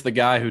going to miss the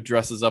guy who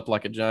dresses up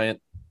like a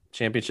giant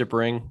championship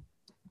ring?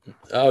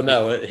 Oh,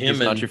 no. He's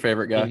not your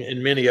favorite guy?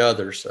 And many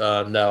others.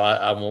 No,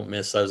 I won't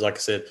miss those. Like I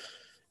said,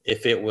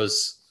 if it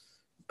was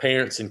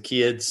parents and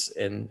kids,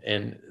 and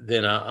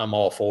then I'm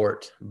all for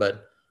it.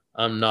 But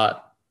I'm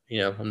not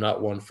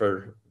one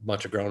for a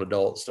bunch of grown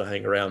adults to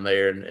hang around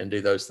there and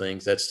do those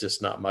things. That's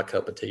just not my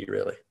cup of tea,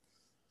 really.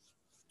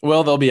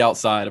 Well, they'll be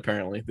outside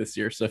apparently this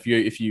year. So if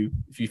you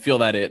feel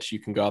that itch, you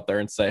can go out there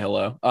and say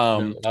hello.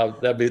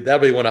 That'll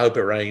be when I hope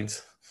it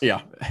rains.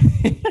 Yeah.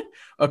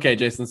 Okay,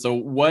 Jason. So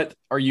what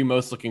are you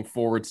most looking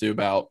forward to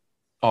about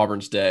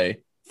Auburn's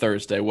day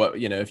Thursday? What,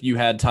 if you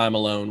had time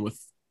alone with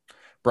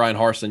Brian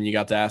Harsin, you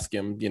got to ask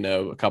him,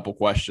 a couple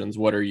questions.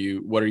 What are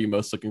you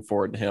most looking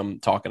forward to him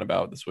talking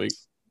about this week?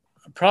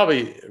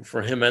 Probably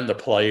for him and the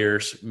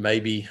players,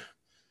 maybe,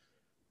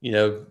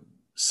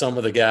 some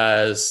of the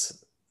guys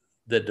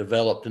that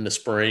developed in the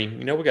spring,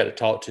 we got to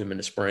talk to him in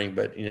the spring,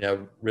 but,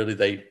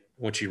 really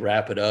once you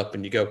wrap it up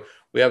and you go,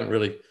 we haven't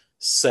really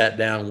sat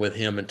down with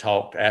him and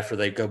talked after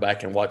they go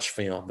back and watch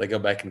film. They go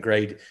back and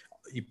grade.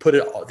 You put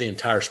the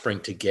entire spring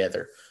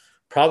together.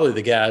 Probably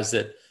the guys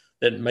that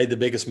made the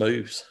biggest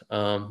moves.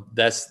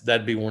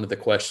 That'd be one of the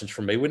questions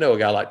for me. We know a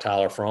guy like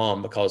Tyler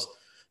Fromm because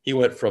he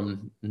went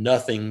from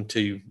nothing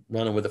to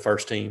running with the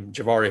first team.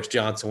 Javarius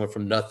Johnson went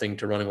from nothing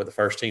to running with the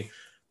first team.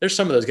 There's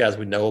some of those guys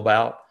we know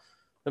about,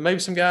 but maybe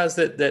some guys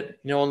that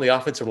on the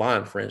offensive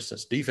line, for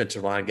instance,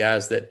 defensive line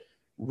guys that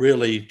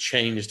really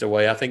changed the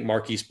way. I think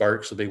Marquise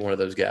Burks will be one of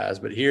those guys.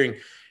 But hearing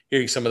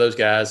some of those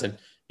guys, and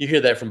you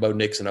hear that from Bo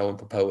Nix and Owen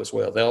Popo as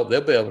well, they'll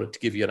be able to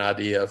give you an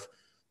idea of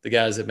the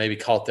guys that maybe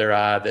caught their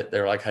eye, that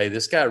they're like, hey,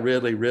 this guy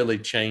really, really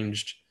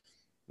changed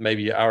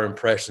maybe our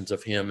impressions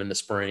of him in the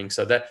spring.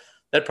 So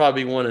that'd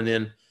probably be one. And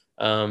then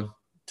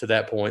to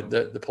that point,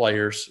 the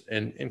players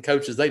and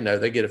coaches, they know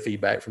they get a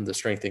feedback from the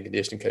strength and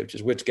conditioning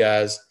coaches, which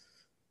guys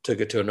took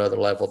it to another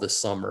level this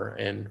summer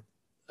and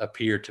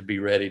appear to be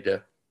ready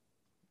to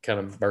kind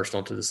of burst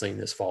onto the scene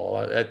this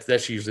fall.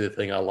 That's usually the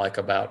thing I like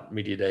about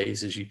media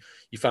days is you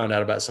find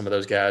out about some of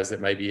those guys that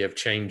maybe have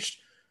changed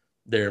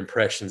their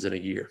impressions in a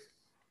year.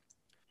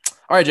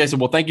 All right, Jason.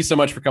 Well, thank you so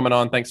much for coming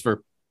on. Thanks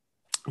for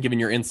giving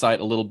your insight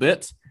a little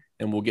bit,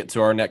 and we'll get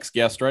to our next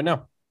guest right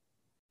now.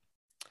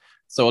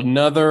 So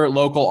another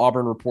local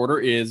Auburn reporter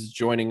is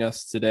joining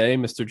us today,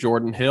 Mr.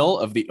 Jordan Hill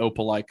of the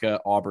Opelika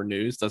Auburn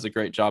News. Does a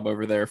great job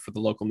over there for the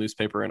local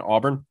newspaper in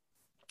Auburn.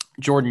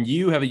 Jordan,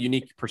 you have a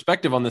unique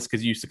perspective on this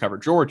because you used to cover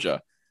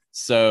Georgia.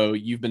 So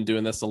you've been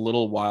doing this a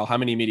little while. How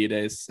many media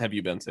days have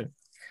you been to?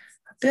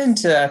 I've been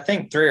to, I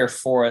think, 3 or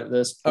 4 at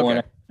this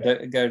point.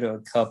 Okay. I go to a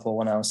couple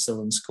when I was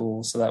still in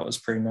school, so that was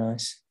pretty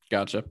nice.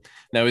 Gotcha.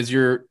 Now, is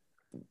the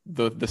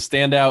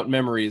standout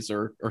memories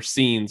or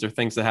scenes or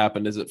things that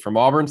happened, is it from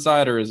Auburn's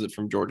side or is it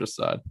from Georgia's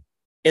side?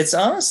 It's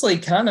honestly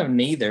kind of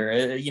neither.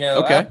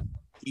 Okay.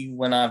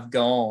 When I've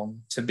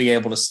gone to be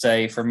able to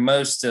stay for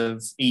most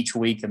of each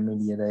week of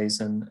media days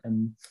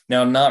and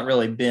now not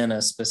really been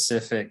a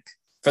specific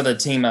for the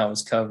team I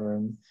was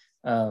covering.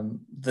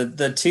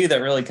 The 2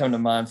 that really come to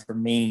mind for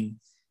me,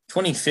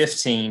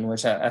 2015,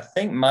 which I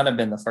think might have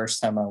been the first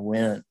time I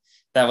went,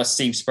 that was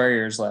Steve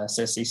Spurrier's last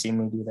SEC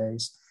media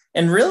days.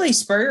 And really,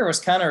 Spurrier was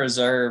kind of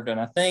reserved. And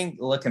I think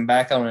looking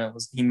back on it,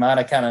 he might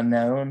have kind of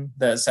known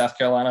that South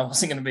Carolina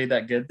wasn't going to be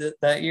that good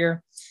that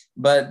year.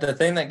 But the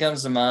thing that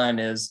comes to mind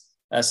is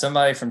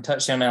somebody from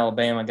Touchdown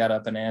Alabama got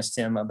up and asked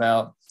him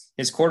about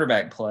his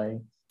quarterback play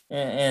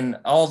and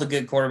all the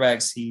good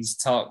quarterbacks he's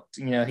talked,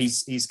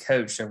 he's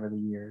coached over the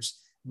years.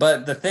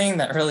 But the thing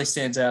that really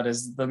stands out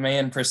is the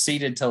man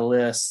proceeded to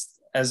list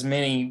as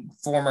many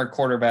former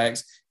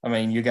quarterbacks. I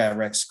mean, you got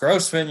Rex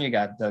Grossman, you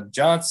got Doug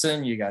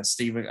Johnson, you got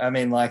Steven. I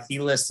mean, like he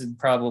listed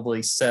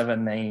probably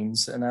 7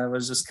 names. And I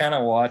was just kind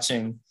of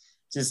watching,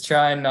 just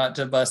trying not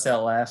to bust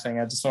out laughing.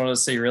 I just wanted to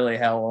see really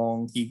how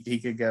long he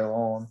could go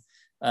on.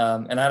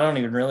 And I don't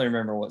even really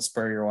remember what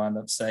Spurrier wound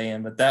up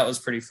saying, but that was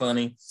pretty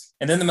funny.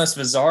 And then the most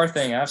bizarre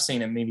thing I've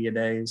seen at Media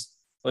Days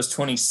was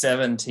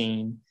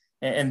 2017.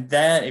 And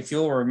that, if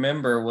you'll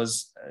remember,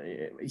 was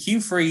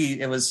Hugh Freeze.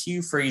 It was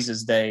Hugh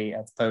Freeze's day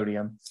at the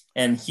podium.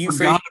 And Hugh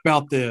forgot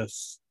about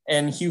this.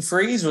 And Hugh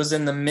Freeze was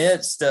in the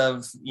midst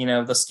of,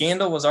 the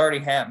scandal was already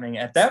happening.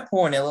 At that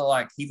point, it looked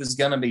like he was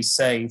going to be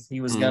safe. He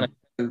was going to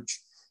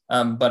coach.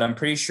 But I'm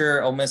pretty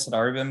sure Ole Miss had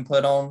already been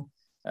put on.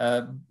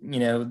 They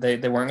weren't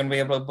going to be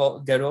able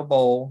to go to a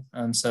bowl.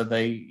 So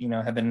they,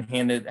 had been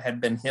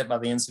hit by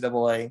the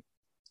NCAA.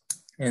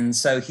 And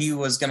so he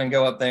was going to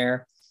go up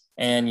there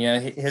and,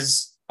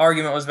 his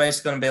argument was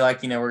basically going to be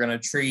like, we're going to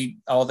treat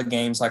all the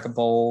games like a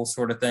bowl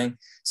sort of thing.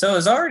 So it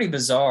was already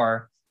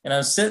bizarre. And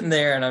I'm sitting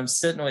there and I'm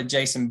sitting with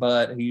Jason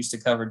Butt, who used to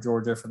cover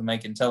Georgia for the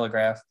Macon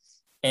Telegraph.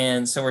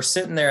 And so we're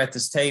sitting there at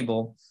this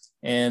table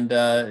and,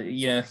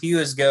 he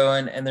was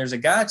going and there's a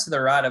guy to the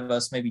right of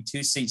us, maybe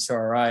 2 seats to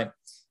our right.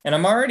 And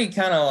I'm already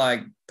kind of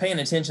like paying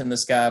attention to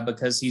this guy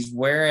because he's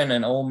wearing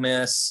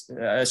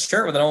a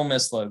shirt with an Ole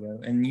Miss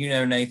logo. And,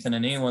 Nathan,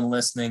 and anyone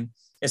listening,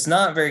 it's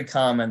not very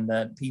common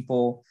that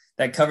people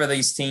that cover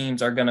these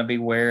teams are going to be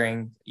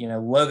wearing,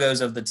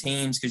 logos of the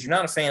teams because you're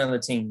not a fan of the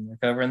team. You're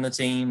covering the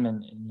team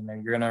and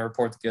you're going to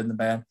report the good and the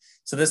bad.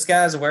 So this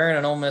guy's wearing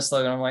an Ole Miss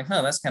logo. And I'm like,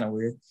 that's kind of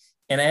weird.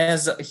 And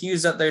as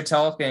Hugh's up there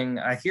talking,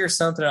 I hear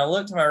something. I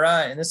look to my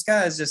right and this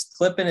guy is just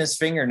clipping his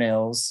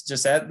fingernails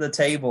just at the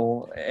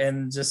table.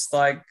 And just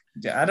like,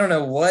 I don't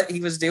know what he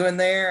was doing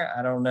there.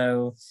 I don't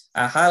know.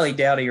 I highly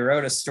doubt he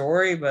wrote a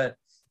story, but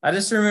I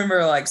just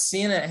remember like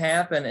seeing it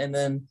happen. And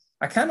then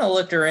I kind of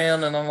looked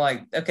around and I'm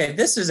like, okay,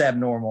 this is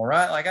abnormal,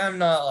 right? Like, I'm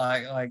not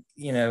like.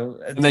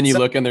 And then you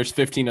look and there's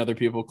 15 other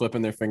people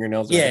clipping their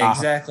fingernails. Yeah, like,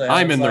 exactly.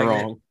 I'm in the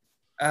wrong.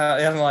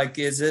 I'm like,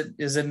 is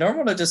it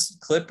normal to just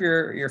clip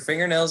your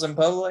fingernails in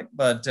public?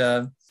 But,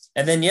 and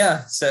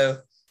then, so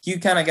Hugh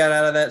kind of got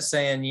out of that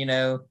saying,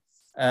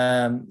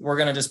 we're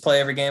going to just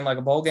play every game like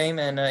a bowl game.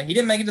 And he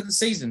didn't make it to the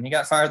season. He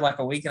got fired like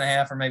a week and a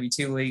half or maybe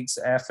 2 weeks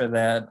after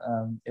that.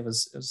 It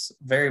was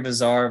very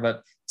bizarre,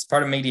 but it's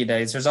part of Media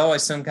Days. There's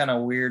always some kind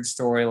of weird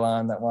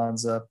storyline that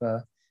winds up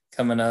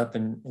coming up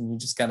and you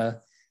just kind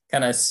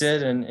of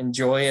sit and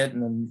enjoy it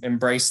and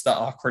embrace the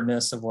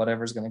awkwardness of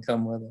whatever's going to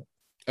come with it.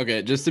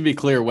 Okay, just to be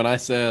clear, when I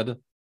said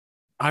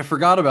I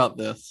forgot about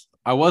this,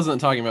 I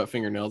wasn't talking about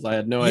fingernails. I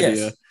had no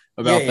idea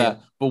about that.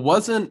 But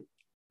wasn't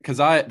because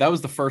that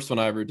was the first one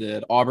I ever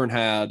did. Auburn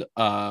had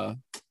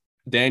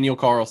Daniel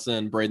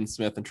Carlson, Braden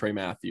Smith, and Trey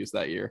Matthews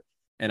that year.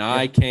 And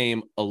I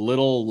came a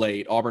little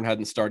late. Auburn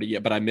hadn't started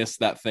yet, but I missed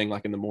that thing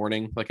like in the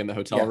morning, like in the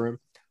hotel room.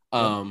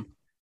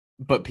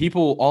 But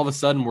people all of a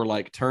sudden were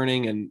like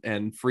turning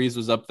and Freeze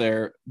was up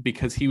there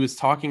because he was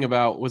talking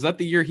about, was that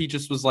the year he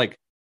just was like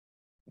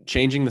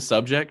changing the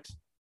subject?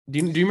 Do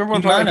you remember what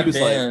I'm talking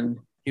about?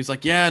 He was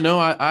like, yeah, no,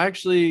 I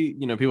actually,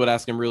 people would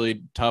ask him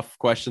really tough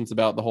questions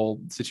about the whole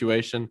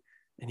situation.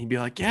 And he'd be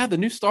like, yeah, the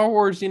new Star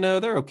Wars,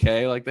 they're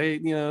okay. Like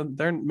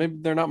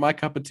they're not my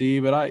cup of tea,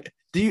 but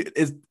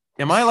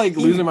am I like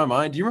losing my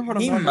mind? Do you remember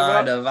what I'm talking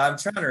about? He might have. I'm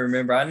trying to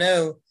remember. I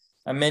know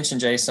I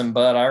mentioned Jason,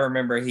 but I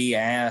remember he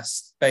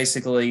asked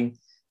basically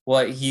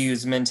what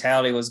Hugh's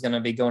mentality was going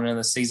to be going into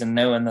the season,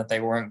 knowing that they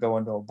weren't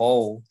going to a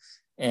bowl.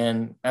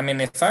 And I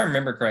mean, if I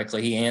remember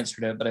correctly, he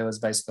answered it, but it was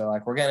basically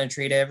like, we're going to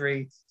treat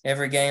every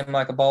game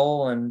like a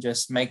bowl and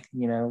just make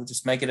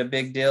it a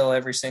big deal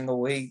every single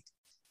week.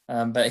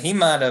 But he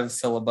might have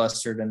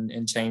filibustered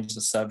and changed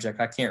the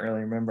subject. I can't really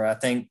remember. I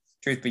think,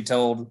 truth be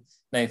told,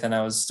 Nathan,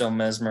 I was still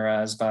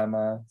mesmerized by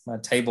my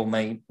table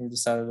mate who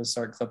decided to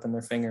start clipping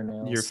their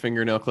fingernails. Your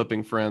fingernail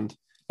clipping friend.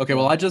 Okay,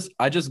 well, I just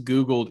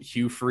Googled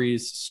Hugh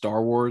Freeze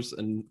Star Wars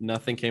and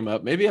nothing came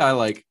up. Maybe I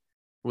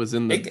was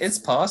in the. It's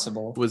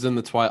possible. Was in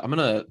the twilight. I'm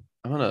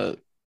gonna.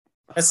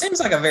 It seems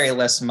like a very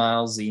Les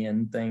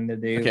Milesian thing to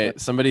do. Okay,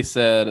 somebody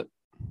said.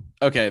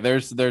 Okay,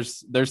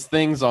 there's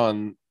things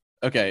on.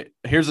 Okay,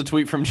 here's a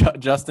tweet from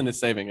Justin is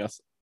saving us.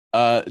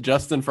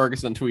 Justin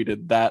Ferguson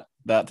tweeted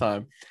that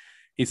time.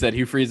 He said,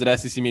 Hugh Freeze at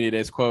SEC Media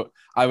Days, quote,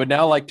 I would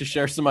now like to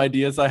share some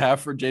ideas I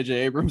have for J.J.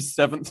 Abrams'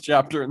 7th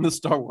chapter in the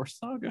Star Wars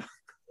saga.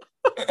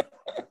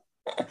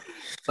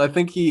 So I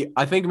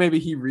think maybe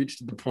he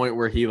reached the point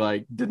where he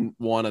didn't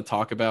want to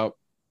talk about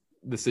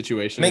the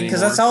situation. I mean,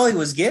 because that's all he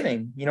was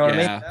getting. You know what I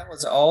mean? That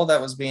was all that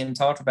was being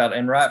talked about,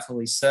 and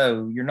rightfully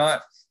so. You're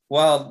not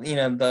while,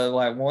 the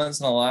like once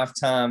in a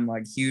lifetime,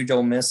 like huge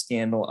Ole Miss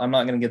scandal, I'm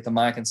not going to get the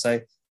mic and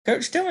say,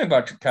 Coach, tell me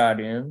about your tight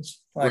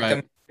ends. Like,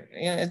 Right.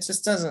 It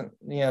just doesn't,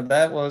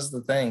 that was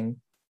the thing.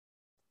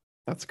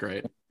 That's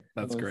great.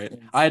 That's great.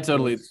 I had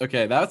totally,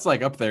 okay, that's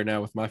like up there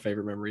now with my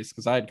favorite memories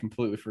because I had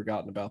completely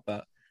forgotten about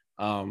that.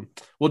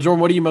 Well, Jordan,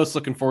 what are you most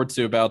looking forward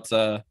to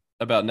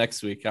about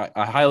next week?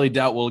 I highly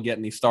doubt we'll get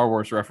any Star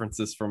Wars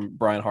references from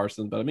Brian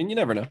Harsin, but I mean, you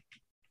never know.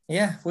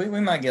 Yeah, we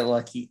might get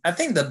lucky. I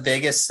think the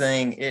biggest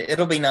thing,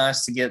 it'll be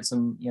nice to get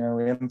some,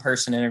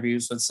 in-person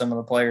interviews with some of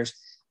the players.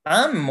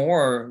 I'm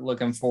more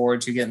looking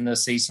forward to getting to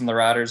see some of the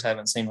riders I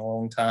haven't seen in a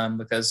long time,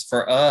 because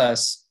for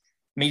us,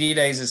 Media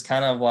Days is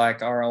kind of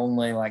like our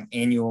only like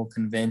annual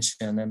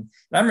convention. And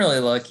I'm really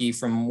lucky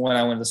from when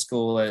I went to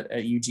school at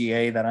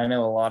UGA that I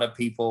know a lot of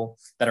people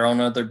that are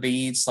on other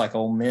beats like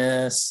Ole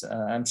Miss.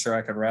 I'm sure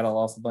I could rattle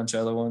off a bunch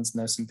of other ones.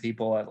 Know some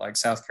people at like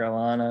South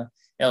Carolina,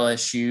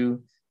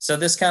 LSU. So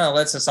this kind of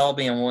lets us all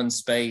be in one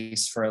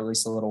space for at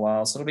least a little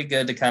while. So it'll be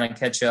good to kind of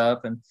catch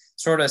up and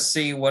sort of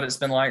see what it's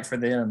been like for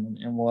them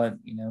and what,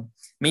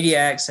 media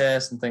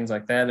access and things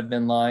like that have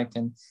been like,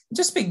 and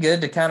just be good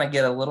to kind of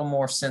get a little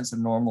more sense of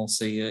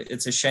normalcy.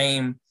 It's a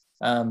shame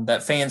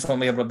that fans won't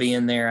be able to be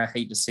in there. I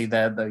hate to see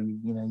that, though.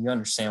 You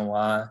understand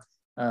why.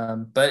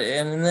 But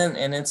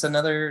it's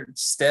another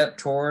step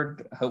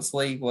toward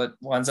hopefully what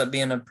winds up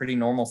being a pretty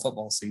normal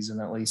football season,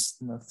 at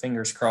least.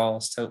 Fingers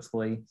crossed.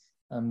 Hopefully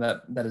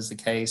that is the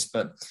case.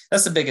 But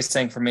that's the biggest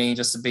thing for me,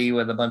 just to be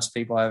with a bunch of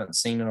people I haven't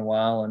seen in a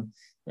while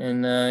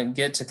and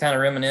get to kind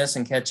of reminisce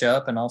and catch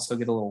up, and also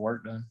get a little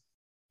work done.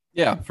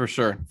 Yeah, for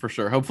sure.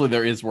 Hopefully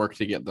there is work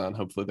to get done.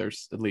 Hopefully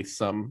there's at least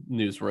some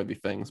newsworthy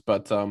things.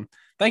 But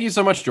thank you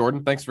so much,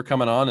 Jordan. Thanks for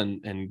coming on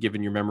and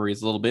giving your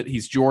memories a little bit.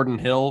 He's Jordan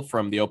Hill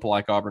from the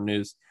Opelika Auburn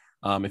News.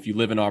 If you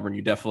live in Auburn,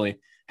 you definitely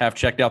have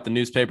checked out the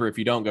newspaper. If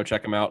you don't, go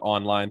check him out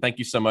online. Thank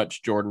you so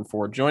much, Jordan,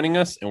 for joining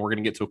us. And we're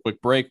going to get to a quick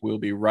break. We'll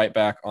be right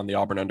back on the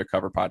Auburn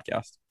Undercover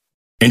podcast.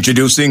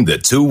 Introducing the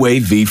two-way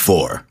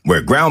V4,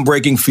 where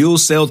groundbreaking fuel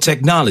cell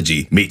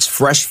technology meets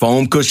fresh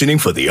foam cushioning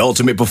for the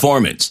ultimate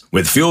performance.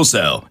 With fuel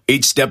cell,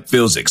 each step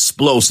feels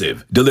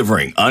explosive,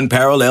 delivering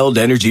unparalleled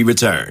energy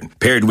return.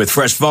 Paired with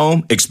fresh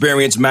foam,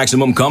 experience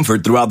maximum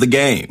comfort throughout the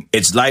game.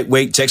 Its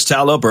lightweight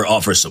textile upper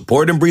offers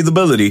support and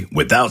breathability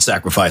without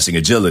sacrificing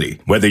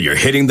agility. Whether you're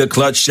hitting the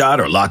clutch shot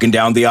or locking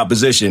down the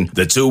opposition,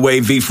 the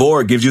two-way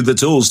V4 gives you the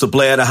tools to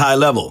play at a high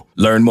level.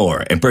 Learn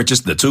more and purchase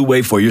the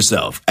two-way for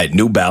yourself at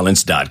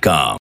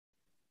newbalance.com.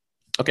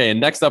 Okay,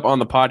 and next up on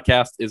the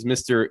podcast is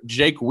Mr.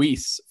 Jake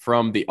Weiss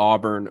from the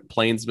Auburn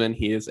Plainsman.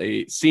 He is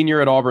a senior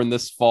at Auburn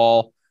this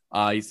fall.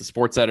 He's the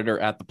sports editor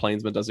at the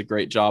Plainsman, does a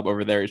great job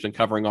over there. He's been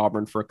covering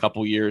Auburn for a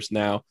couple years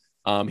now.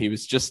 He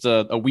was just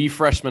a wee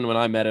freshman when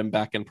I met him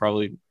back in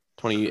probably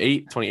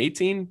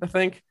 2018, I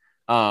think.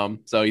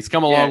 So he's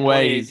come a long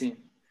way.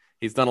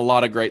 He's done a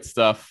lot of great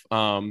stuff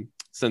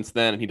since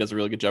then, and he does a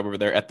really good job over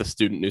there at the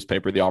student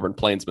newspaper, the Auburn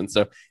Plainsman.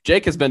 So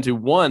Jake has been to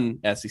one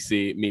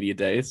SEC Media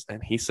Days,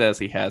 and he says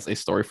he has a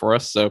story for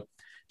us. So,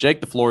 Jake,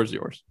 the floor is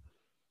yours.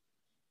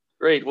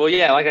 Great. Well,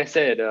 yeah, like I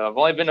said, I've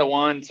only been to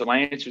one, so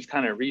my answer is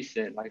kind of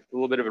recent, like a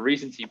little bit of a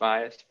recency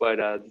bias. But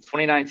the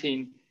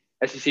 2019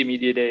 SEC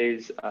Media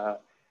Days,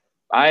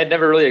 I had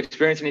never really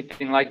experienced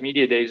anything like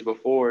Media Days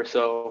before.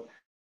 So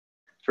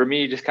for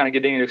me, just kind of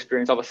getting to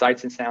experience all the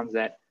sights and sounds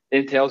that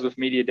entails with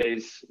Media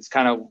Days is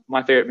kind of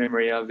my favorite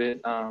memory of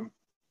it.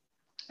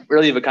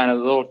 Really the kind of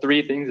little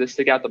three things that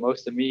stick out the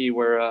most to me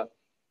were,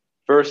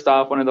 first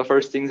off, one of the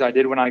first things I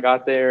did when I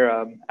got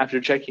there,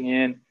 after checking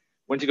in,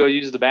 went to go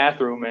use the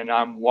bathroom, and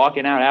I'm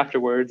walking out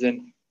afterwards,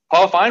 and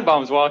Paul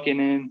Feinbaum's walking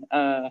in,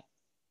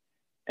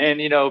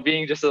 and,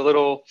 being just a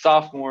little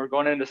sophomore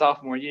going into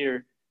sophomore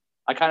year,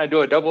 I kind of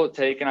do a double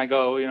take and I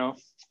go,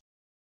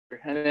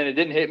 and then it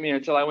didn't hit me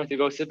until I went to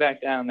go sit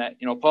back down that,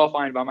 Paul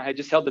Feinbaum, I had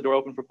just held the door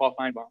open for Paul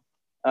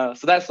Feinbaum.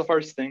 So that's the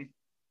first thing.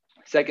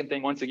 Second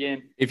thing, once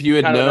again, if you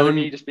had known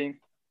it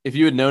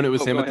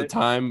was him at ahead. the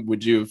time,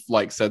 would you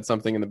have said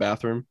something in the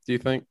bathroom, do you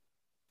think?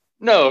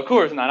 No, of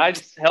course not. I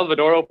just held the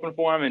door open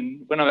for him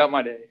and went about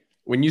my day.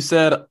 When you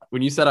said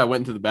I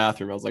went into the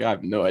bathroom, I was like, I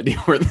have no idea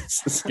where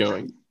this is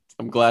going.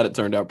 I'm glad it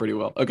turned out pretty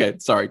well. Okay,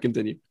 sorry,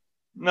 continue.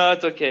 No,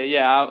 it's okay.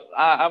 Yeah,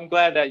 I'm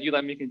glad that you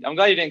let me. I'm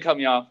glad you didn't cut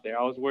me off there.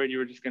 I was worried you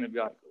were just going to be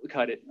like,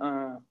 cut it.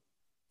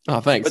 Oh,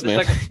 thanks,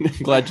 man.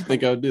 I'm glad you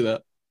think I would do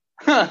that.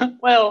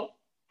 Well,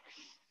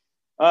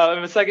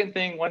 and the second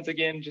thing, once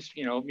again, just,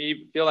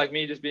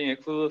 me just being a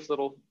clueless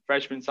little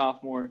freshman,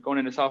 sophomore, going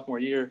into sophomore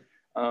year.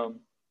 I'm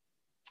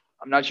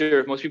not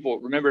sure if most people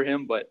remember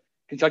him, but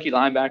Kentucky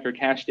linebacker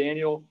Cash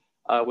Daniel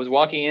was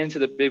walking into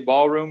the big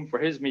ballroom for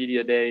his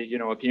media day,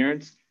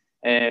 appearance.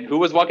 And who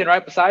was walking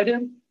right beside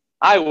him?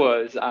 I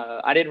was.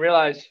 I didn't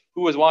realize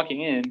who was walking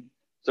in.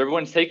 So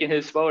everyone's taking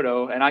his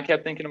photo. And I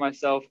kept thinking to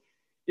myself,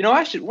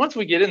 once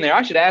we get in there,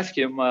 I should ask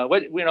him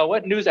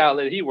what news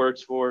outlet he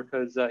works for,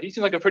 because he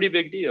seems like a pretty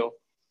big deal.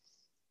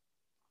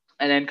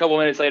 And then a couple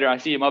minutes later, I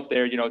see him up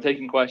there,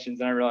 taking questions.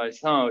 And I realized,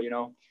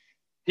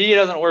 he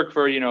doesn't work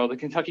for, the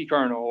Kentucky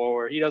Colonel,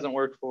 or he doesn't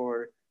work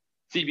for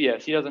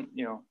CBS. He doesn't,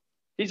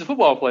 he's a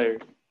football player.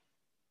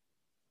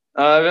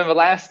 Then the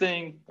last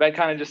thing that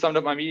kind of just summed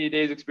up my media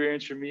days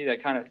experience for me,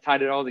 that kind of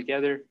tied it all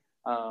together,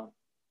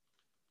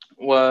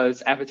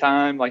 was at the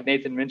time, like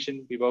Nathan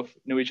mentioned, we both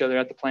knew each other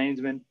at the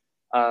Plainsman.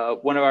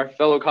 One of our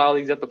fellow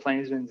colleagues at the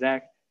Plainsman,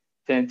 Zach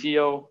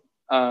Tantillo,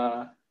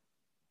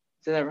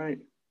 is that right?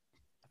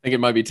 I think it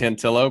might be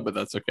Tantillo, but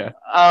that's okay.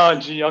 Oh,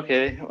 gee,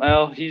 okay.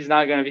 Well, he's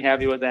not going to be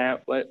happy with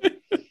that. But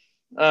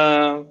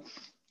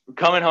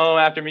coming home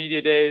after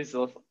media days,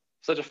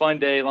 such a fun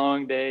day,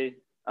 long day.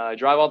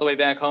 Drive all the way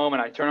back home,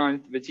 and I turn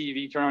on the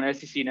TV, turn on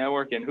SEC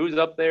Network, and who's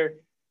up there?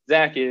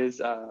 Zach is.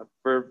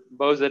 For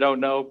those that don't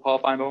know, Paul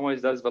Feinbaum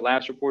always does the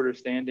last reporter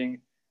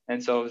standing.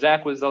 And so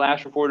Zach was the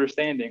last reporter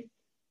standing.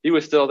 He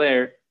was still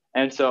there.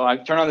 And so I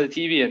turn on the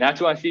TV, and that's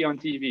who I see on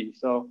TV.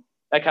 So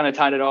that kind of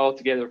tied it all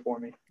together for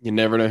me. You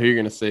never know who you're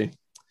going to see.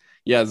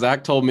 Yeah,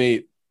 Zach told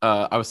me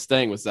I was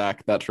staying with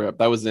Zach that trip.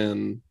 That was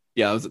in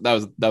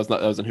that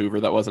was in Hoover.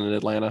 That wasn't in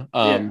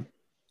Atlanta.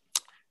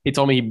 He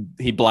told me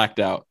he blacked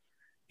out.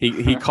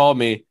 He called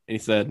me and he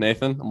said,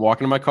 "Nathan, I'm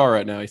walking in my car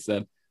right now." He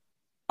said,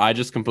 "I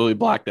just completely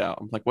blacked out."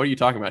 I'm like, "What are you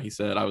talking about?" He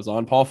said, "I was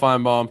on Paul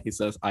Feinbaum." He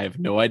says, "I have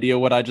no idea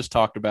what I just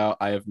talked about.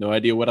 I have no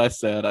idea what I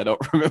said. I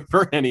don't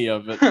remember any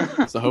of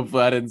it." So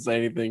hopefully I didn't say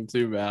anything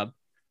too bad.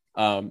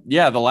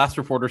 The last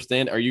reporter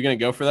stand. Are you going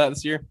to go for that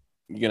this year?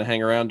 You going to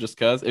hang around just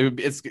because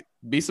it's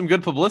be some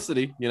good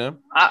publicity, you know?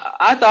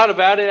 I thought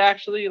about it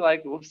actually.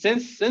 Like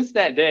since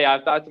that day,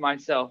 I've thought to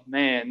myself,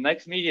 man,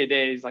 next media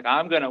days, like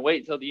I'm going to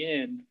wait till the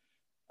end.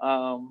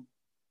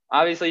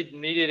 Obviously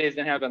media days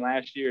didn't happen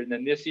last year. And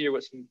then this year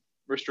with some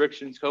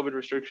restrictions, COVID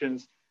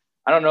restrictions,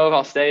 I don't know if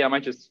I'll stay. I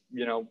might just,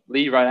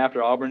 leave right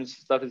after Auburn's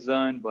stuff is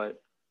done, but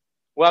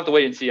we'll have to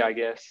wait and see, I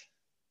guess.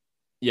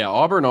 Yeah,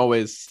 Auburn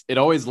always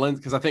lends,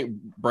 because I think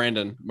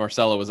Brandon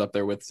Marcello was up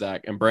there with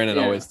Zach, and Brandon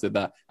always did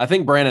that. I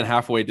think Brandon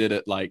halfway did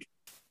it, like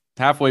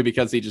halfway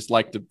because he just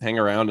liked to hang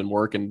around and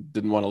work and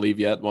didn't want to leave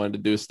yet, wanted to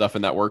do stuff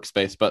in that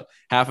workspace. But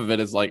half of it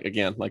is like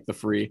the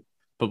free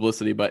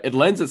publicity. But it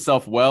lends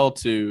itself well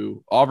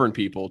to Auburn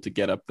people to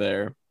get up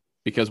there,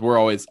 because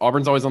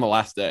Auburn's always on the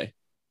last day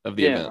of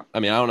the event.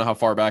 I mean, I don't know how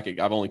far back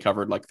I've only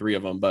covered like 3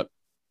 of them, but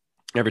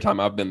every time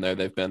I've been there,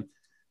 they've been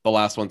the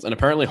last ones. And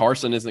apparently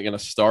Harsin isn't going to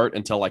start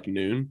until like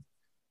noon.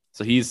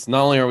 So he's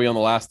not only are we on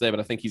the last day, but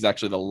I think he's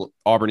actually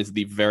Auburn is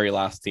the very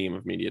last team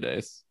of media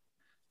days.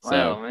 So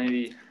well,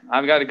 maybe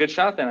I've got a good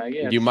shot then, I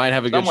guess. You might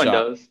have a good shot.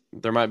 Someone does.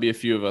 There might be a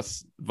few of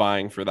us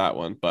vying for that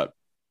one, but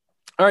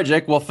all right,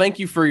 Jake. Well, thank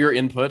you for your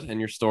input and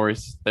your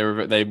stories.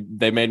 They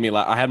made me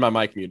laugh. I had my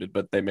mic muted,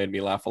 but they made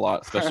me laugh a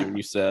lot, especially when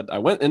you said I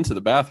went into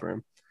the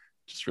bathroom.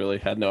 Just really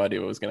had no idea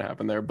what was going to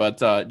happen there.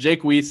 But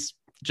Jake Weiss,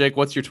 Jake,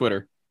 what's your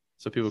Twitter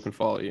so people can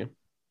follow you?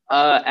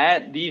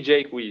 At the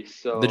Jake Weiss.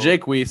 So the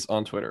Jake Weiss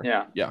on Twitter.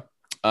 Yeah.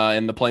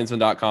 And the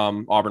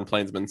Plainsman.com, Auburn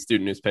Plainsman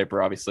student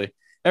newspaper, obviously.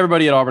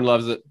 Everybody at Auburn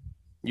loves it.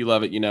 You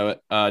love it. You know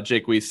it.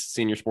 Jake Weiss,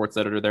 senior sports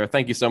editor there.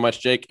 Thank you so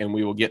much, Jake. And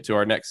we will get to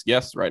our next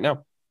guest right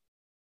now.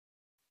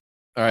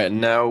 All right.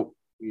 Now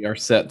we are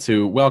set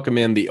to welcome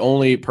in the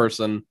only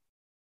person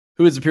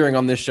who is appearing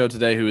on this show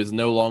today who is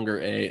no longer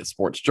a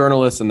sports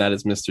journalist, and that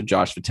is Mr.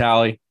 Josh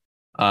Vitale.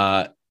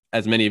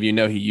 As many of you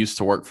know, he used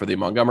to work for the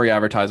Montgomery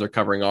Advertiser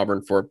covering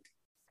Auburn for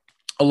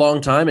a long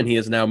time, and he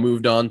has now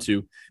moved on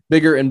to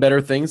bigger and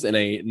better things in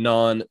a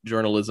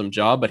non-journalism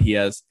job, but he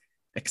has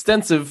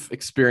extensive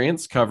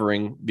experience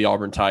covering the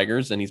Auburn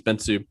Tigers, and he's been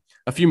to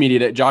a few media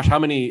days. Josh, how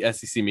many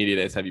SEC media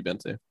days have you been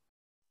to?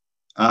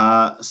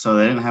 So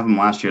they didn't have them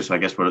last year, so I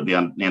guess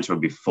the answer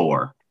would be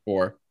 4.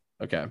 4.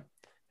 Okay.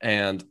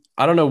 And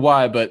I don't know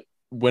why, but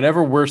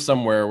whenever we're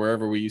somewhere,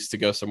 wherever we used to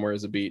go somewhere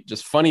as a beat,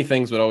 just funny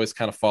things would always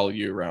kind of follow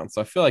you around.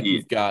 So I feel like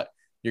you're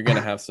going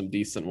to have some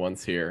decent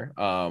ones here.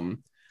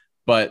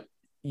 But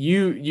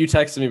you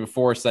texted me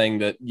before saying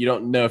that you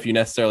don't know if you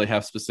necessarily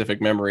have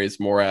specific memories,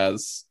 more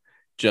as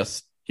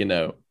just,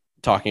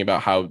 talking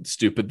about how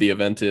stupid the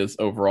event is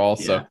overall.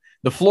 Yeah. So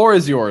the floor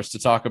is yours to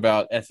talk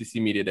about SEC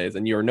media days,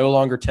 and you are no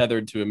longer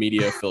tethered to a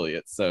media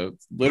affiliate. So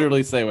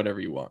literally say whatever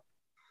you want.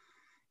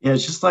 Yeah,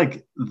 it's just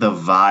like the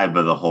vibe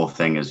of the whole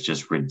thing is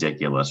just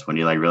ridiculous when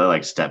you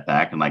really step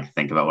back and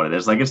think about what it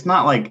is. It's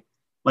not like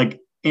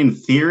in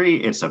theory,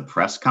 it's a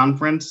press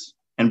conference,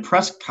 and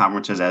press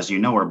conferences, as you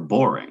know, are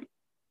boring.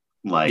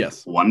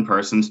 Yes. One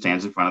person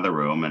stands in front of the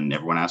room and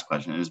everyone asks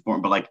questions, and it's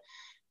boring. But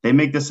they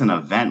make this an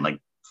event.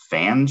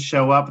 Fans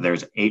show up.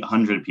 There's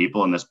 800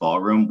 people in this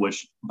ballroom,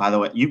 which, by the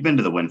way, you've been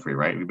to the Winfrey,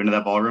 right? Have you been to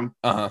that ballroom?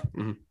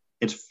 Mm-hmm.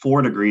 It's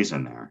 4 degrees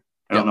in there.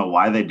 I don't know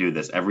why they do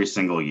this every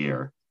single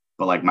year.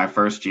 But my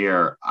first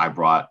year, I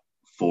brought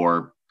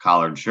 4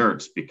 collared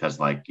shirts because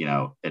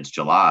it's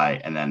July.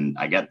 And then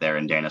I get there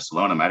and Dana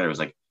Salona, my editor, was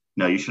like,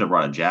 "No, you should have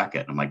brought a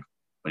jacket." I'm like,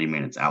 "What do you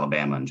mean? It's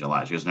Alabama in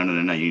July." She goes, No,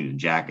 you need a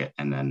jacket.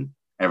 And then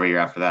every year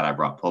after that, I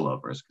brought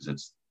pullovers because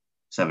it's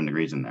 7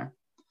 degrees in there.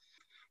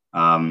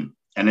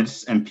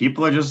 And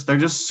people are they're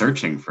just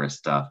searching for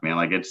stuff, man.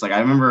 I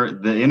remember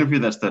the interview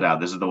that stood out.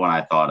 This is the one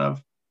I thought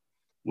of,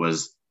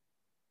 was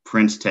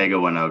Prince Tega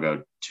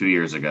Winogo 2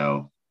 years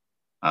ago.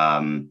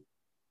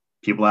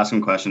 People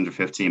asking questions for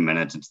 15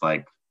 minutes. It's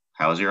like,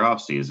 how's your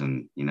off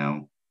season?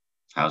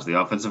 How's the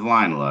offensive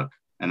line look?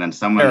 And then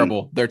someone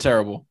Terrible. They're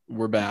terrible.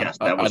 We're bad. Yes,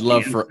 that was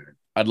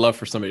I'd love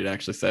for somebody to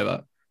actually say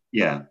that.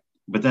 Yeah.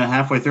 But then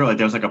halfway through, like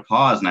there was like a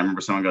pause, and I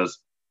remember someone goes,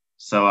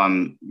 "So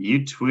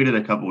you tweeted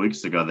a couple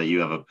weeks ago that you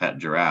have a pet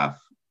giraffe.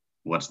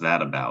 What's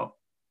that about?"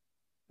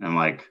 And I'm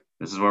like,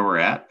 this is where we're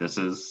at. This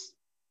is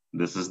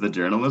the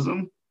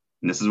journalism.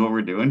 And this is what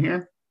we're doing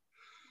here.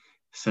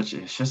 It's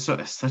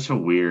such a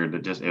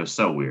weird, it was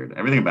so weird.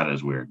 Everything about it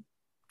is weird.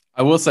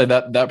 I will say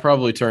that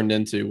probably turned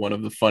into one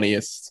of the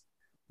funniest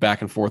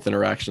back and forth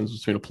interactions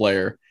between a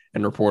player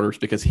and reporters,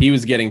 because he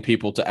was getting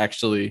people to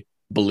actually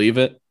believe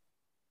it.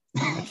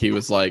 Like he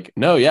was like,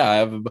 "No, yeah, I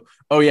have."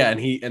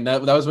 And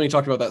that was when he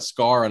talked about that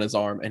scar on his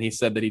arm, and he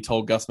said that he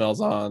told Gus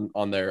Malzahn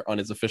on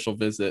his official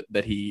visit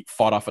that he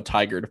fought off a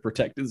tiger to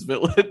protect his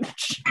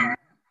village.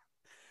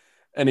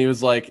 And he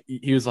was like,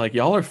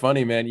 "Y'all are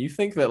funny, man. You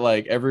think that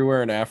like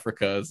everywhere in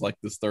Africa is like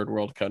this third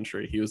world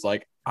country." He was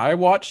like, "I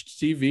watched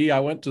TV. I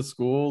went to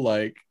school.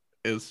 Like,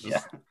 it's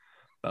just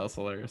That was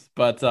hilarious."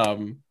 But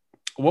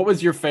what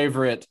was your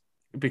favorite?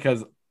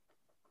 Because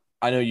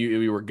I know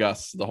you were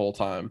Gus the whole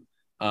time,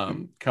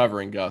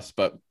 covering Gus,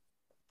 but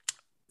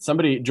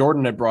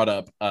Jordan had brought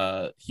up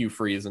Hugh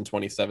Freeze in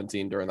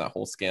 2017 during that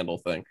whole scandal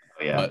thing.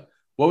 Oh, yeah. But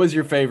what was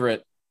your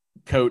favorite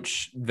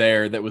coach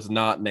there that was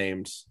not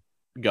named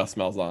Gus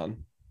Malzahn?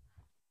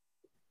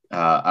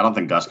 I don't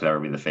think Gus could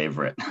ever be the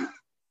favorite.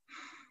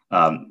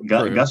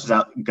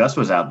 Gus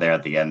was out there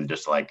at the end,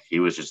 just like he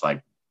was just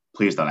like,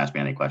 "Please don't ask me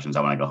any questions.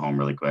 I want to go home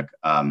really quick."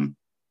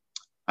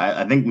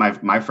 I think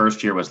my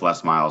first year was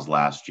Les Miles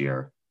last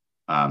year.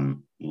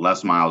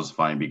 Les Miles is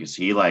funny because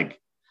he, like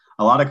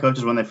a lot of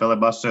coaches, when they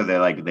filibuster,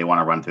 they want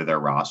to run through their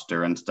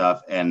roster and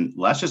stuff. And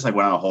Les just like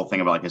went on a whole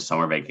thing about like his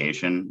summer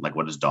vacation, like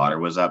what his daughter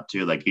was up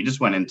to. Like he just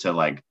went into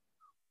like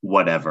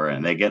whatever,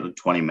 and they get like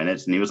 20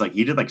 minutes, and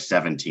he did like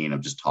 17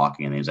 of just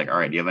talking, and he was like, "All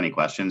right, do you have any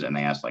questions?" And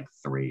they asked like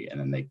 3, and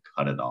then they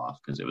cut it off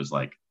because it was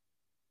like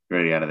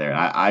really out of there.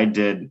 I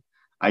did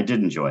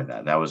enjoy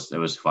that. It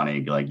was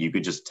funny. Like you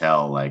could just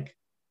tell, like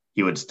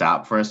he would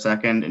stop for a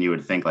second, and you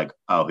would think like,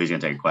 "Oh, he's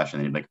gonna take a question."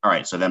 And he'd be like, "All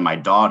right, so then my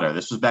daughter,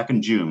 this was back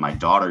in June, my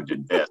daughter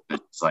did this."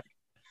 And it's like,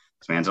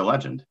 this man's a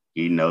legend.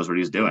 He knows what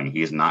he's doing.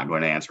 He's not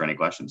going to answer any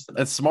questions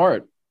today. It's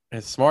smart.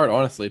 It's smart,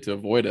 honestly, to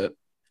avoid it.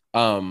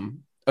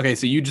 Okay,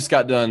 so you just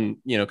got done,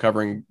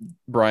 covering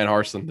Brian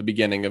Harsin, the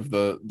beginning of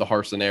the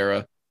Harsin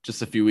era,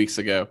 just a few weeks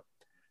ago.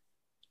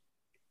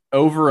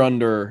 Over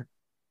under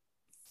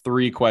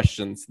 3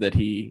 questions that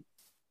he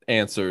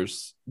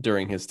answers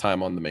during his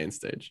time on the main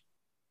stage.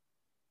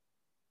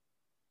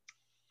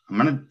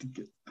 I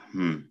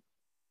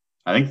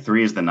think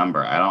 3 is the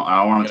number. I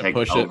don't want to take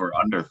over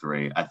under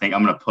 3. I think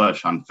I'm going to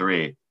push on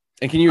 3.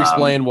 And can you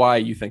explain why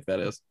you think that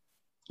is?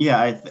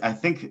 Yeah, I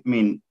think,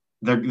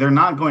 they're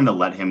not going to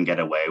let him get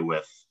away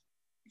with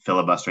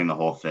filibustering the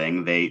whole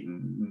thing.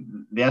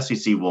 The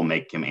SEC will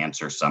make him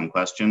answer some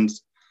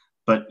questions,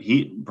 but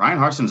Brian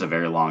Harsin's a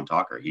very long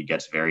talker. He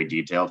gets very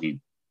detailed.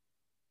 He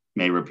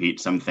may repeat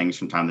some things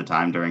from time to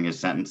time during his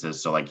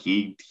sentences. So like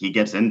he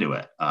gets into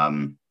it.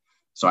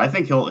 So I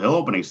think he'll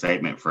opening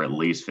statement for at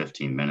least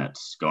 15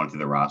 minutes going through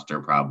the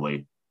roster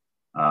probably.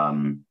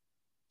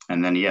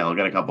 And then, he'll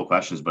get a couple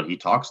questions, but he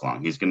talks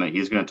long. He's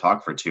gonna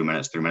talk for 2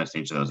 minutes, 3 minutes to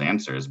each of those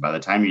answers. By the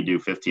time you do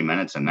 15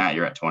 minutes and that,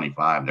 you're at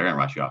 25. They're gonna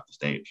rush you off the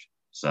stage.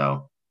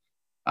 So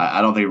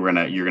I don't think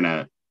you're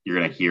gonna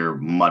hear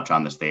much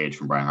on the stage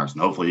from Brian Harsin.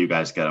 Hopefully, you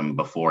guys get him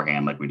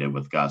beforehand, like we did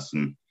with Gus,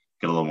 and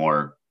get a little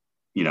more,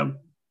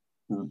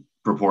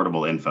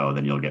 reportable info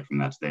than you'll get from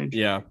that stage.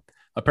 Yeah,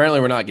 apparently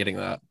we're not getting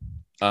that.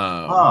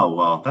 Oh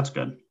well, that's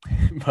good.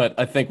 But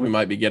I think we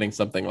might be getting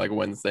something like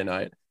Wednesday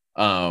night.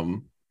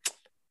 I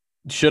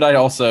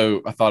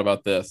thought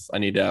about this. I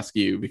need to ask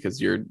you because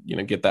you're,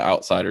 get the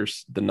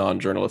outsiders, the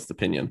non-journalist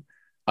opinion.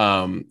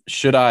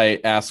 Should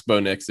I ask Bo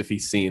Nix if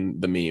he's seen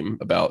the meme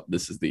about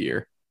this is the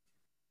year?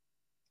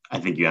 I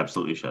think you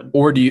absolutely should.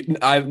 Or do you,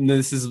 I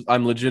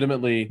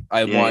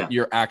want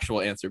your actual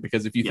answer,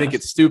 because if you think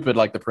it's stupid,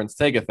 like the Prince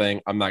Tega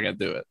thing, I'm not going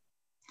to do it.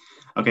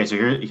 Okay. So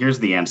here's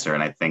the answer.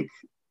 And I think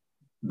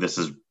this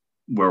is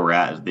where we're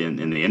at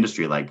in the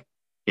industry. Like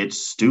it's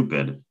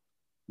stupid,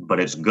 but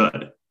it's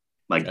good.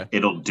 Like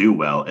It'll do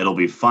well. It'll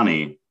be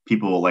funny.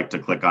 People will like to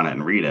click on it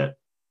and read it.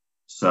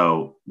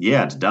 So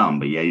it's dumb,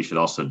 but you should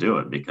also do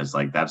it because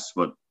like, that's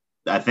what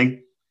I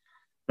think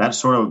that's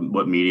sort of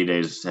what Media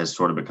Days has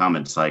sort of become.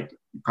 It's like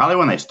probably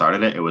when they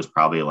started it, it was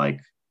probably like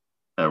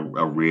a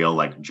real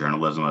like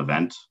journalism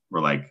event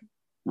where like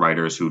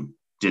writers who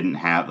didn't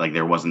have, like,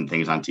 there wasn't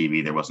things on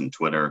TV, there wasn't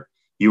Twitter.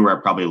 You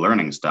were probably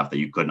learning stuff that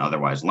you couldn't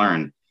otherwise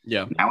learn.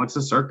 Yeah. Now it's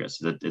a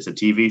circus. It's a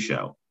TV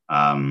show.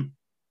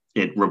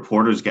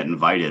 Reporters get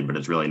invited, but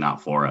it's really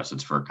not for us.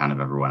 It's for kind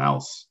of everyone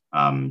else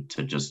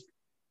to just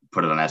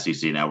put it on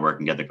SEC Network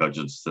and get the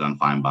coaches to sit on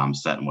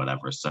Feinbaum's set and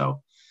whatever.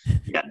 So,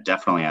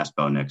 definitely ask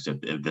Bo Nix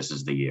if this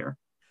is the year.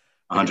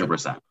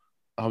 100%.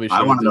 I'll be sure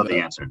I want to know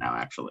the answer now,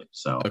 actually.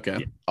 So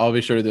okay, I'll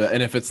be sure to do that.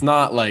 And if it's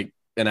not like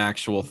an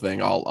actual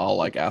thing, I'll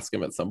like ask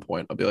him at some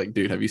point. I'll be like,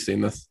 "Dude, have you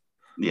seen this?"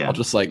 Yeah. I'll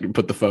just like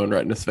put the phone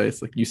right in his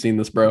face. Like, "You seen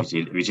this, bro?" Have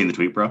you seen the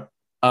tweet, bro?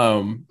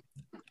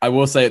 I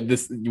will say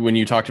this, when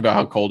you talked about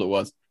how cold it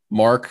was,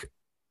 Mark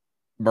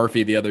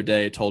Murphy the other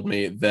day told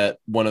me that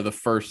one of the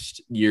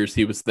first years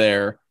he was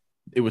there,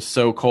 it was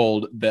so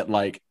cold that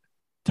like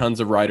tons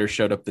of riders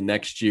showed up the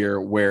next year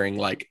wearing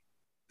like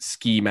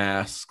ski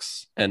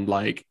masks and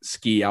like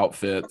ski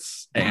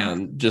outfits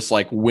and just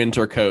like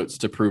winter coats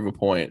to prove a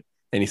point.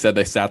 And he said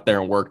they sat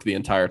there and worked the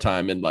entire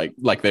time and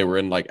like they were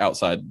in like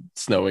outside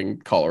snowing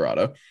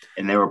Colorado.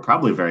 And they were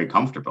probably very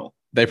comfortable.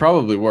 They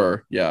probably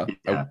were. Yeah.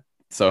 Yeah.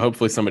 So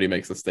hopefully somebody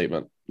makes a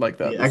statement like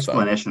that. The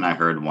explanation I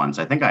heard once,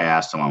 I think I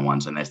asked someone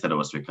once, and they said it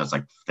was because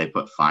like they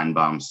put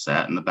Feinbaum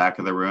set in the back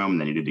of the room.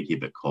 And they needed to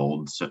keep it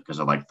cold because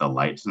of like the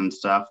lights and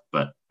stuff.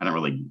 But I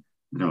didn't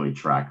really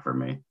track for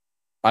me.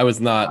 I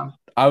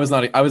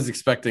was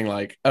expecting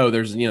like, oh,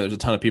 there's a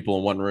ton of people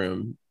in one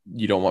room.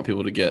 You don't want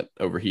people to get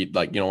overheat.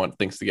 Like, you don't want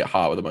things to get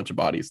hot with a bunch of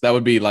bodies. That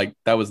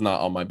was not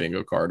on my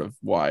bingo card of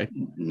why.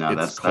 No,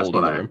 that's that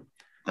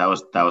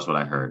was what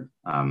I heard.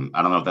 I don't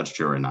know if that's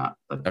true or not,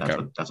 but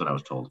that's what I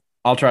was told.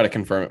 I'll try to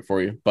confirm it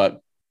for you.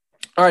 But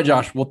all right,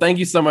 Josh. Well, thank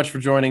you so much for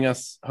joining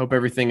us. Hope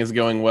everything is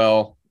going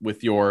well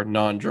with your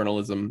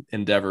non-journalism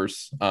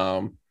endeavors.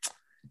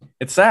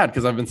 It's sad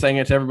because I've been saying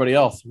it to everybody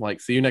else. I'm like,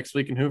 see you next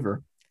week in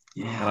Hoover.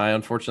 Yeah. And I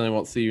unfortunately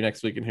won't see you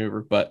next week in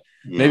Hoover, but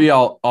maybe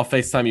I'll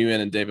FaceTime you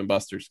in Dave and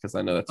Buster's because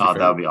I know that's that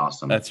would be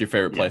awesome. That's your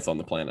favorite place on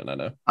the planet. I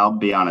know. I'll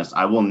be honest.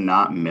 I will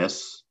not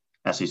miss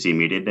SEC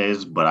Media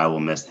Days, but I will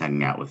miss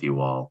hanging out with you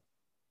all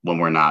when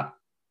we're not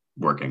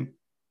working.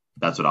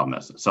 That's what I'll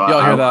miss. So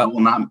I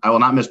will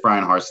not miss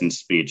Brian Harson's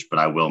speech, but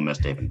I will miss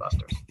Dave and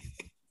Buster's.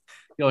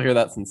 You'll hear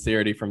that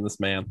sincerity from this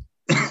man.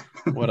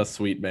 What a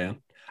sweet man.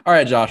 All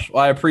right, Josh.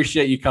 Well, I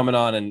appreciate you coming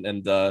on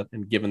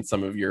and giving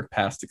some of your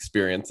past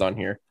experience on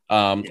here.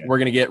 We're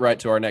going to get right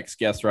to our next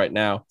guest right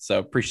now. So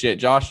appreciate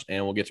Josh,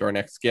 and we'll get to our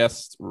next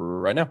guest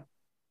right now.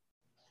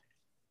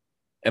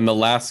 And the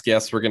last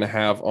guest we're going to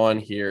have on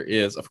here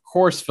is, of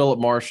course, Philip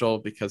Marshall,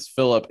 because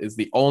Philip is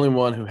the only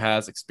one who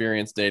has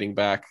experience dating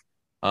back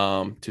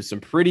to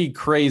some pretty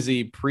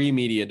crazy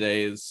pre-media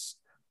days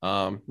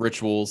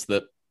rituals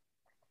that,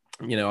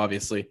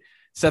 obviously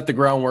set the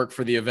groundwork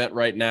for the event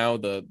right now,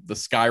 the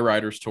Sky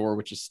Riders Tour,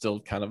 which is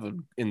still kind of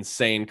an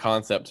insane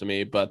concept to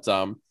me. But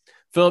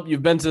Philip,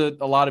 you've been to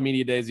a lot of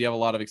media days. You have a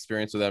lot of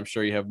experience with it. I'm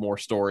sure you have more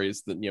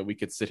stories that, we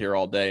could sit here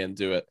all day and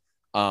do it.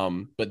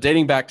 But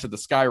dating back to the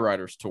Sky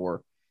Riders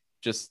Tour,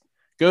 just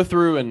go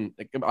through, and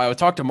I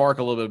talked to Mark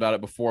a little bit about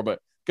it before, but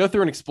go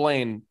through and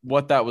explain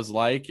what that was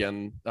like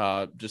and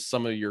just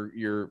some of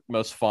your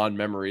most fond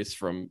memories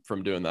from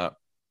doing that.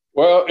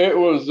 Well, it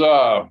was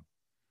a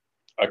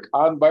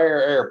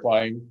Convair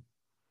airplane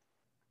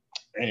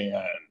and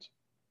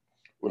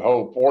would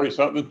hold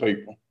 40-something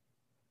people.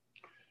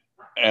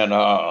 And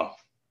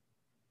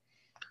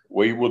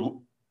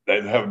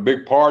they'd have a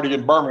big party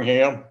in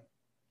Birmingham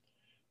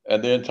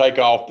and then take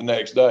off the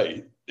next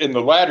day. In the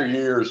latter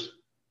years,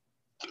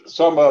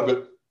 some of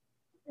it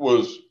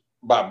was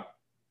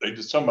they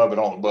did some of it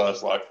on the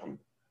bus, like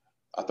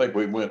I think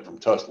we went from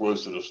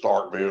Tuscaloosa to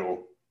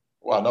Starkville.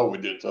 Well, I know we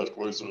did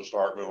Tuscaloosa to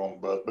Starkville on the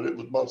bus, but it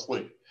was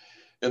mostly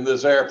in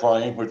this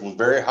airplane, which was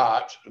very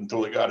hot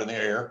until it got in the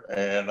air,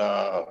 and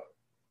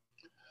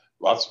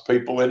lots of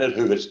people in it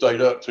who had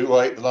stayed up too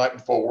late the night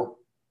before.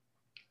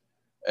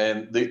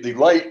 And the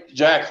late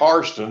Jack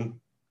Harston,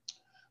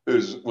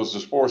 who was the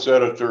sports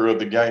editor of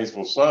the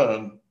Gainesville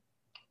Sun,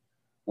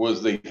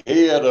 was the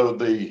head of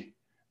the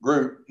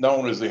group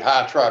known as the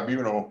High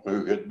Tribunal,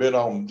 who had been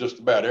on just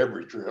about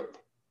every trip.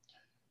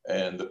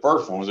 And the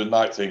first one was in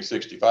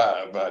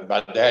 1965.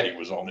 My daddy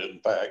was on it, in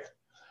fact.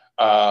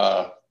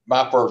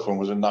 My first one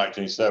was in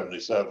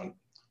 1977.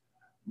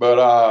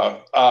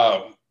 But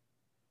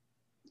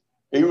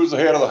he was the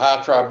head of the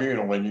High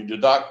Tribunal, and you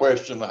did not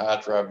question the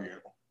High Tribunal.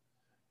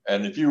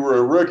 And if you were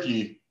a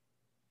rookie,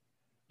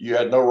 you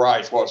had no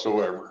rights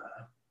whatsoever.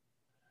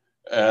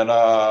 And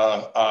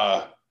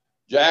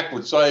Jack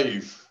would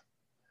save.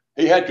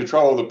 He had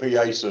control of the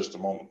PA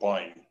system on the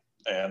plane,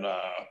 and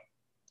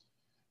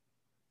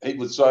he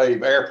would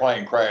save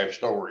airplane crash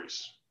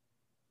stories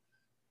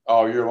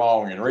all year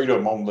long and read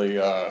them on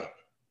the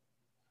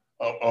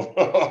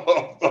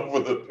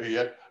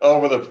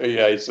over the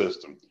PA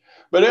system.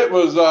 But it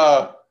was,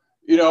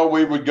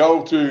 we would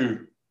go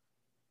to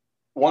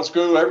one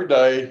school every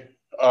day.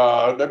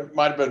 It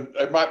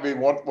might be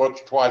once or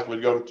twice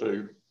we'd go to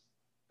two,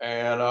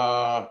 and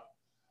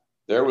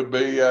there would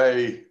be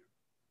a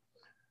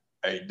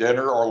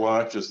dinner or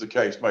lunch, as the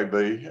case may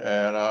be,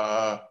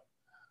 and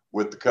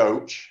with the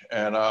coach,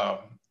 and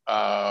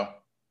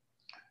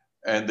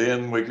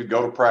then we could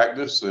go to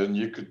practice, and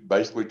you could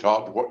basically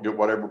get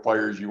whatever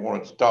players you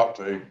wanted to talk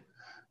to.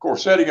 Of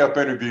course, setting up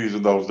interviews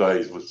in those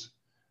days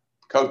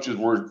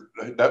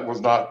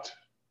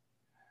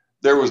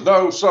there was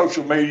no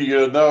social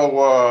media,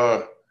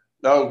 no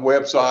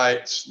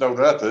websites, no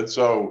nothing.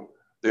 So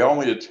the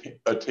only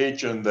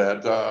attention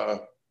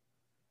that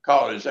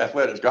college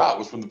athletics got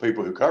was from the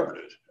people who covered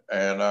it.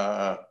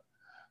 And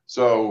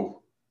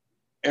so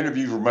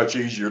interviews were much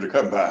easier to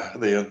come by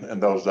then in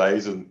those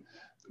days. And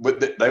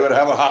they would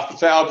have a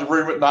hospitality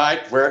room at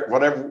night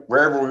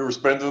wherever we were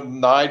spending the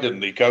night,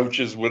 and the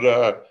coaches would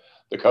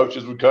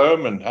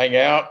come and hang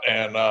out,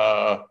 and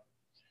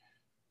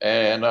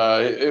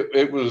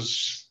it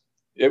was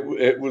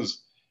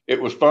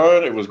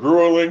fun. It was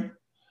grueling.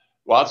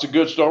 Lots of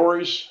good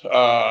stories.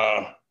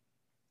 But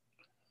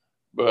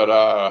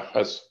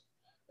as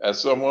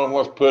someone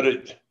once put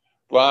it,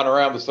 flying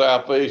around the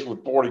Southeast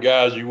with 40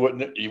 guys you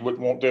wouldn't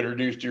want to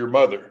introduce to your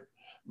mother.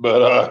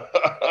 But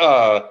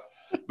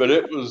but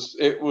it was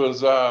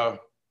for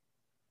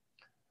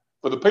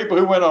the people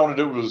who went on it.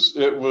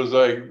 It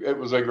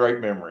was a great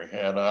memory,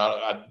 and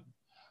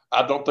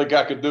I don't think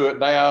I could do it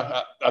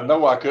now. I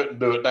know I couldn't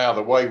do it now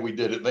the way we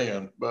did it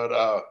then, but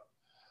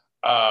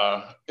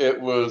it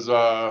was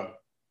a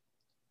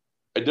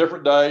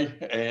different day,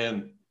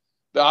 and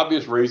the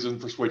obvious reason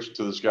for switching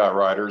to the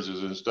Skyriders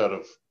is instead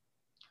of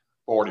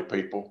 40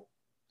 people,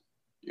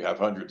 you have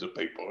hundreds of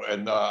people,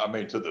 and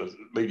to the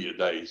media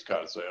days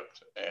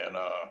concept, and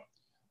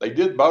they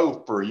did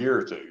both for a year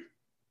or two.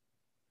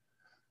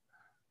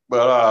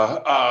 But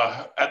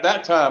at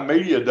that time,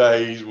 media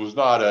days was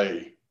not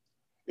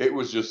it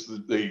was just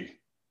the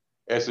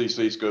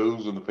SEC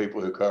schools and the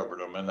people who covered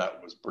them, and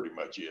that was pretty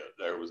much it.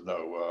 There was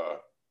no,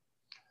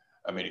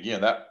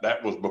 again,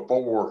 that was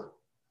before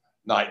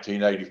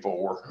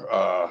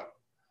 1984,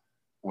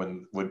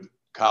 when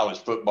college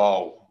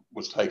football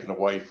was taken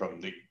away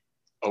from the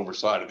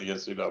oversight of the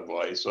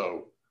NCAA.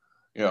 So,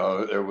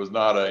 there was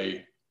not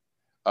the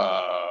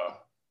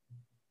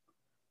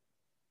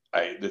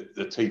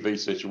TV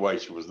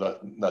situation was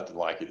nothing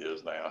like it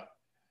is now,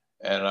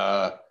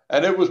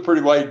 and it was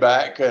pretty laid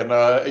back, and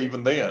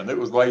even then it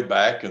was laid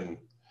back, and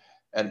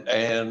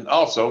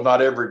also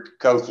not every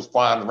coach was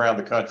flying around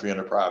the country in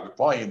a private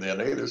plane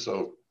then either.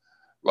 So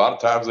a lot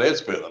of times they'd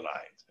spend the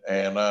night,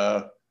 and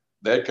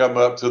they'd come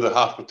up to the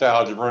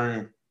hospitality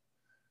room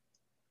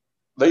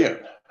then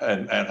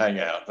and hang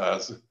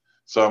out.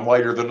 Some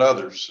later than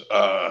others.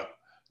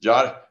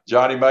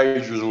 Johnny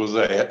Majors was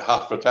a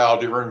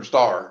hospitality room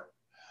star,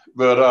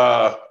 but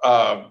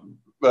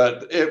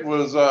it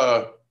was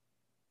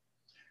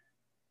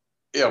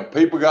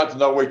people got to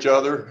know each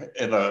other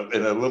in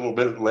a little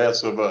bit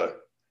less of a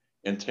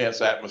intense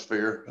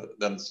atmosphere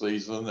than the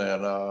season,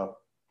 and now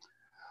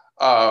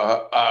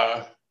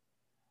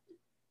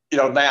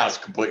it's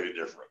completely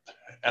different,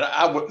 and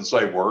I wouldn't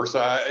say worse.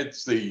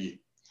 It's the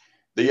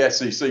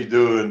SEC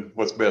doing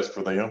what's best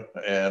for them,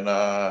 and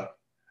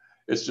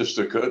it's just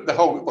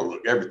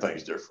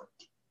everything's different.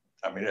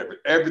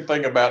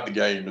 Everything about the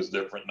game is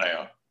different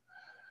now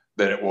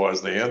than it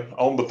was then.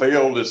 On the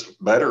field, it's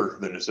better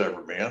than it's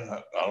ever been.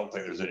 I don't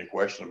think there's any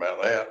question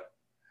about that.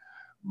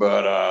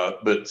 But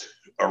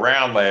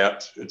around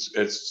that,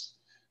 it's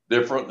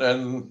different.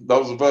 And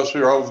those of us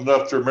who are old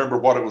enough to remember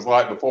what it was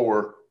like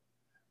before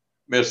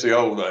miss the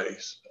old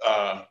days.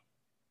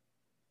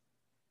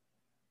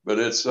 But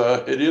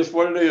it is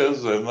what it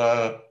is.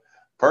 And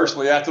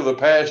personally, after the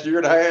past year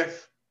and a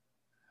half,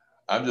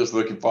 I'm just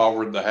looking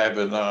forward to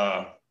having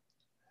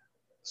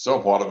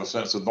somewhat of a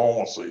sense of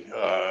normalcy.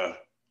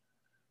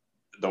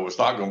 Though it's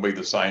not going to be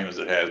the same as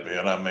it has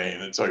been.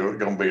 It's going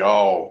to be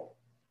all,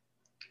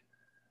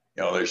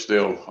 there's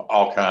still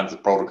all kinds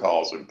of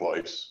protocols in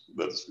place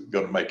that's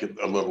going to make it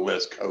a little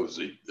less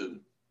cozy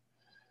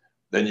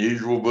than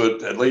usual.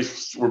 But at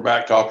least we're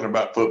back talking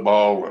about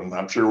football, and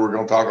I'm sure we're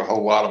going to talk a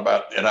whole lot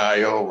about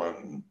NIL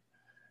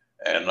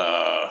and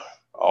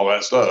all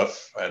that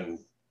stuff, and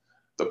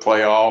the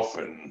playoff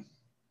and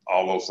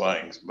all those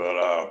things.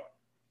 But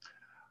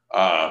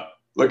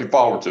looking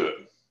forward to it.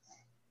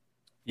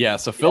 Yeah,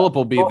 so Philip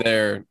will be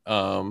there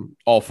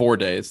all 4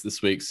 days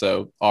this week.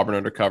 So Auburn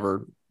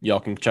Undercover, y'all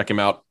can check him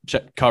out,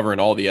 covering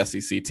all the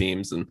SEC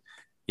teams and,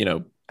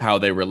 how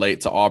they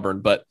relate to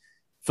Auburn. But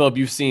Philip,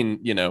 you've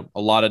seen, a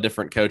lot of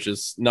different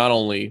coaches not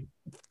only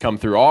come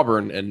through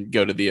Auburn and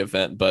go to the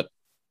event, but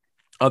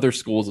other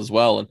schools as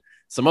well. And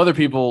some other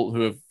people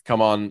who have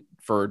come on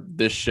for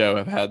this show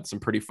have had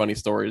some pretty funny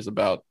stories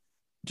about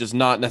just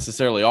not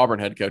necessarily Auburn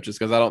head coaches,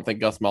 because I don't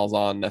think Gus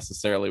Malzahn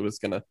necessarily was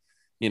going to,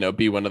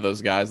 be one of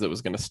those guys that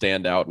was going to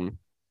stand out and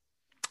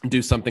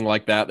do something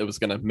like that was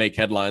going to make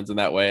headlines in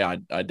that way.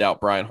 I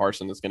doubt Brian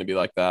Harsin is going to be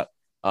like that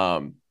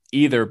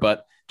either.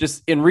 But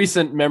just in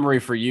recent memory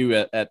for you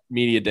at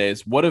media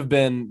days, what have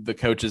been the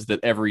coaches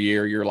that every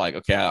year you're like,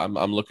 okay,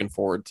 I'm looking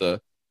forward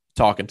to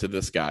talking to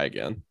this guy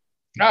again?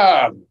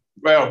 Let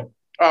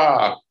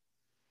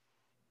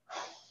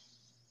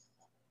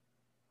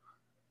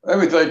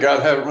me think. I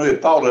haven't really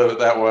thought of it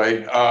that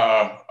way.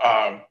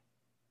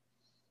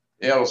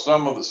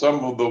 Some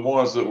of the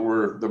ones that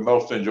were the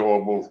most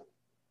enjoyable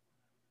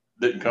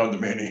didn't come to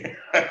many.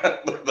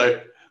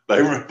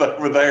 they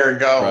were there and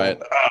gone.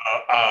 Right.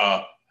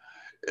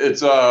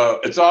 It's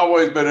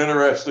always been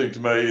interesting to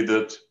me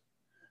that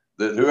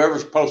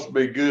whoever's supposed to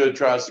be good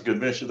tries to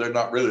convince you they're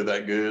not really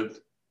that good,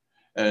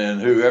 and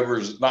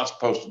whoever's not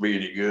supposed to be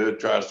any good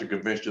tries to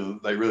convince you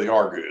that they really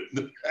are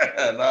good.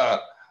 And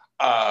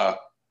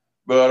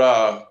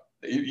but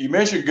you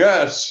mentioned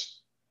Gus.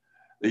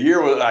 the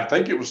year was, I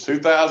think it was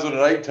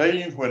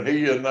 2018 when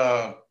he and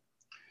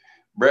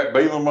Brett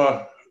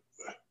Bielema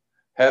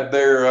had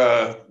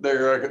their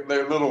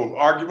little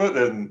argument,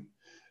 and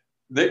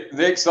Nick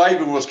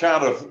Saban was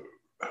kind of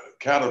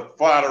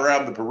flying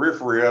around the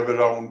periphery of it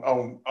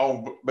on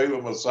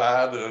Bielema's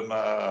side, and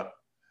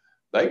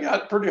they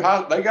got pretty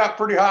hot. They got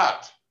pretty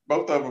hot.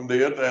 Both of them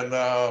did, and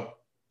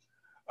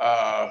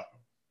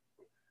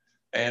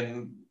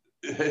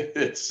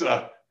it's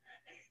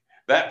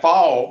that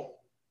fall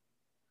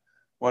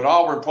when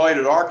Auburn played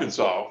at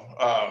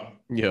Arkansas.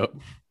 Yep.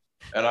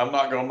 And I'm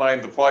not going to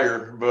name the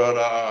player,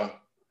 but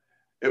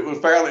it was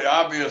fairly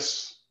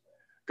obvious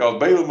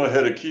because Bielema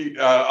had accused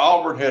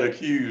Auburn had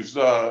accused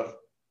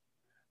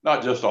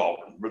not just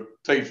Auburn, but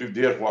teams who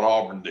did what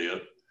Auburn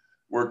did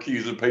were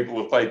accusing people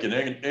of faking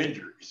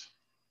injuries.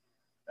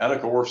 And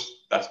of course,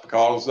 that's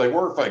because they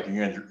were faking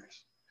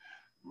injuries.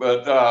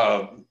 But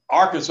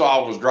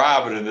Arkansas was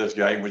driving in this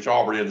game, which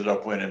Auburn ended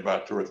up winning by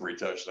 2 or 3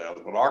 touchdowns.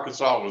 But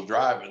Arkansas was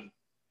driving,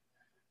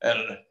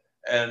 and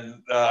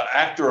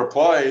after a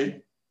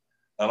play,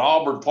 an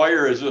Auburn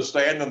player is just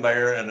standing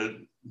there,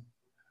 and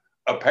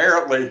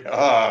apparently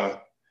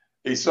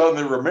he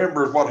suddenly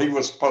remembers what he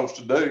was supposed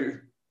to do,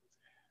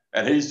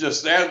 and he's just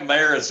standing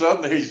there, and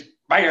suddenly he's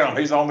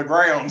on the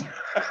ground,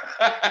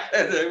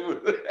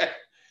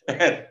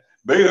 and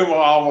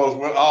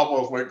Bielema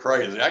almost went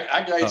crazy.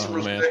 I gave some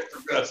respect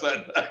for Gus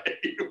that day.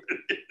 He did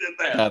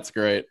that. That's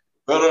great.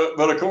 But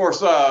of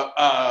course,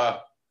 I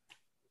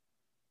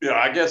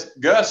guess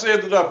Gus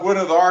ended up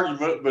winning the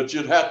argument, but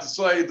you'd have to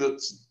say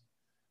that,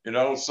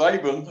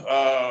 Saban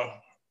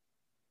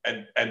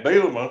and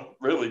Bielema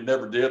really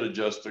never did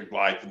adjust to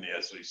life in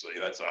the SEC.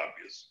 That's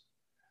obvious.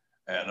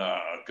 And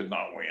could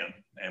not win.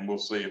 And we'll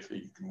see if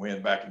he can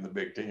win back in the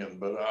Big Ten.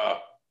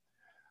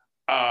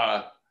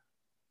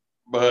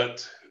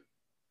 But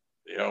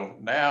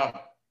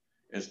now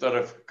instead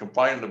of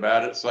complaining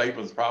about it,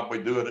 Saban's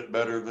probably doing it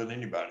better than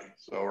anybody.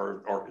 So,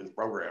 or his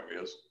program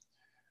is.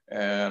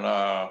 And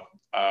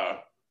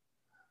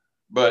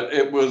but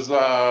it was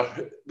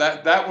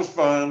that was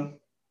fun.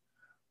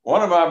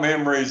 One of my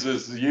memories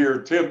is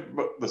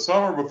the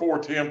summer before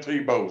Tim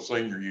Tebow's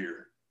senior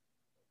year.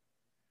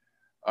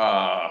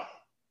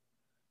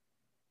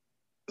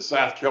 The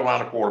South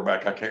Carolina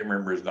quarterback, I can't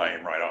remember his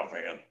name right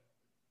offhand.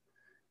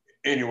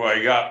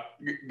 Anyway,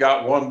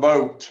 got one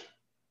vote.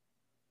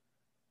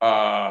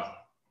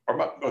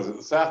 Was it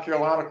the South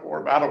Carolina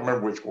quarterback? I don't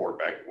remember which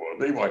quarterback it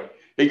was. Anyway,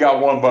 he got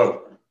one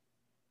vote.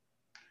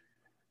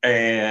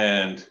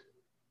 And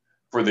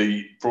for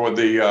the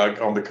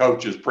on the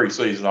coaches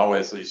preseason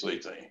All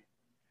SEC team.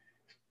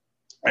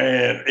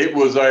 And it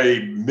was a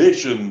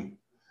mission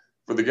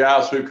for the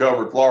guys who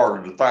covered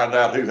Florida to find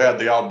out who had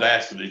the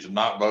audacity to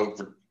not vote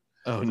for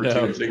Tim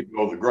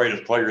Tebow, the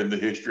greatest player in the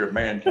history of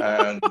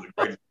mankind,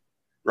 the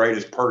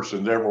greatest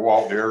person to ever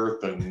walk the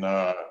earth, and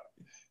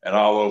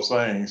all those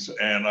things.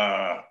 And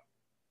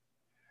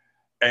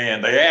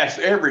they asked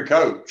every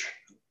coach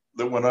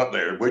that went up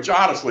there, which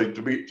honestly,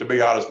 to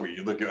be honest with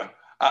you, look,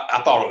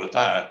 I thought at the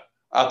time,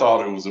 I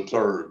thought it was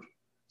absurd.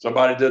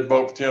 Somebody did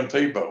vote for Tim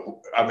Tebow.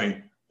 I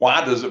mean,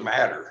 why does it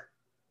matter?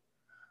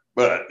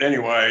 But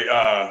anyway,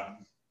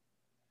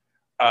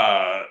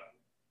 of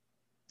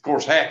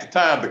course, half the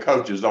time the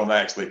coaches don't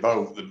actually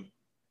vote, the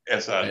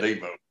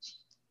SID votes.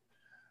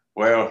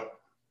 Well,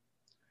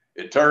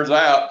 it turns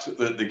out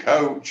that the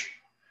coach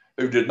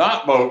who did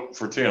not vote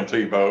for Tim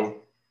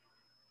Tebow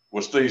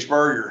was Steve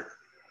Spurrier,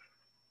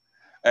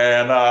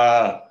 and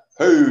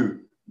who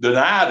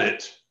denied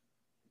it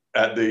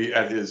at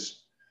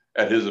his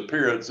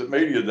appearance at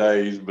media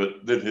days,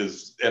 but then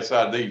his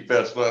SID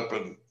fessed up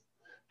and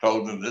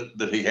told them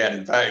that he had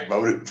in fact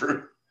voted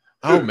for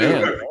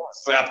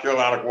South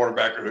Carolina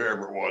quarterback or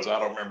whoever it was. I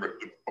don't remember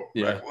who the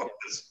quarterback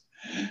was.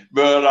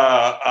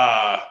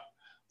 But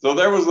so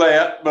there was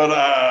that. But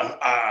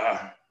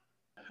I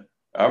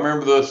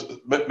remember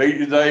the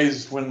media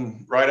days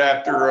when right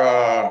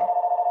after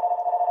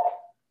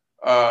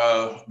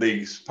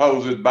the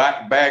supposed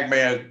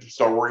bagman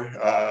story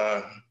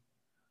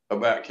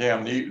about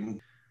Cam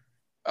Newton.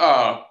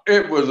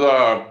 It was,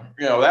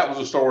 that was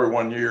a story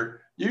one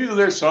year. Usually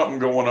there's something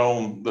going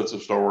on that's a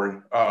story.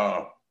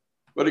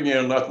 But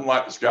again, nothing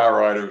like the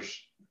Skywriters.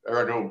 There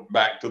I go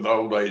back to the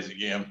old days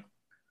again.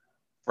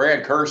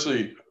 Fran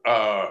Kersey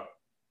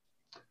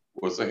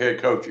was the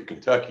head coach at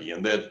Kentucky,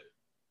 and they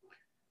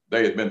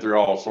had been through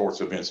all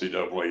sorts of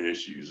NCAA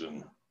issues,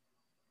 and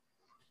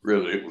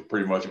really it was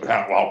pretty much an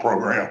outlaw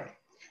program.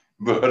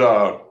 But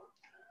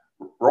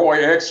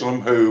Roy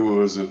Exum, who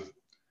was a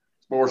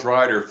sports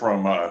writer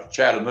from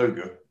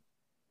Chattanooga,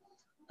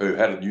 who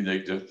had a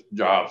unique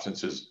job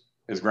since his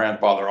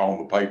grandfather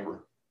owned the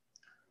paper.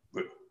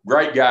 But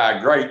great guy,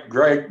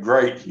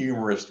 great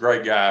humorist,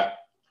 great guy.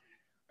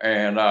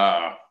 And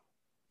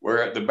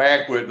we're at the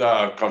banquet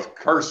because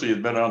Kersey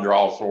had been under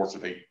all sorts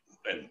of heat,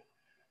 and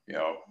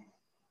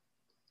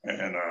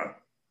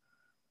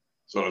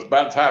so it's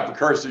about time for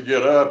Kersey to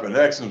get up, and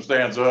Exum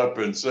stands up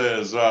and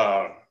says,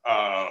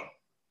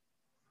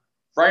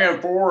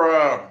 Fran,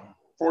 for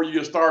before you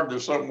get started,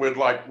 there's something we'd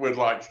like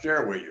to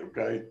share with you,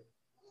 okay?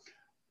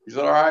 He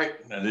said, all right.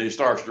 And then he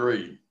starts to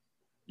read.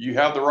 You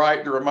have the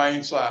right to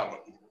remain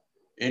silent.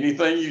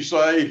 Anything you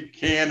say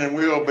can and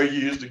will be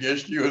used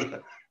against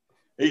you.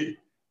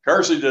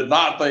 Kersey did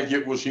not think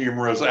it was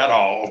humorous at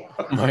all.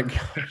 Oh my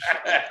gosh.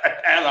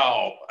 At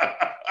all.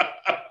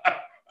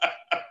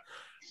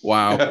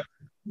 Wow.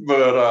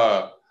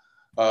 But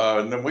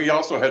and then we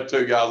also had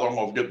two guys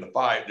almost getting a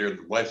fight during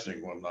the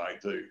blessing one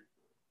night too.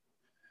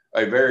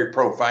 A very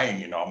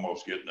profane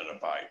almost getting in a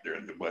fight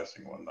during the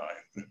blessing one night.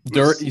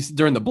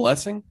 During the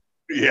blessing?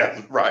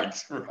 Yeah, right.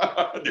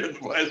 During the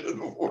blessing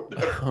before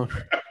dinner.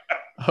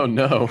 Oh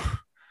no.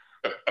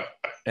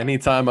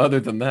 Anytime other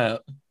than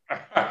that.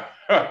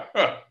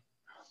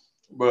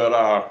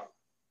 But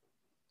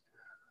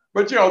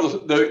you know,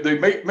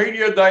 the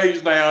media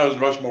days now is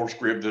much more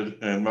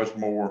scripted and much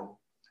more,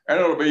 and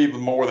it'll be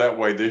even more that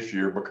way this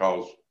year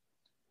because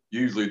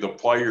usually they'll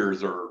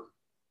bring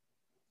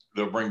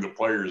the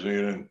players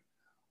in, and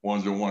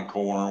one's in one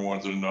corner,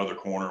 one's in another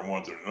corner, and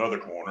one's in another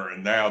corner,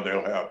 and now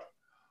they'll have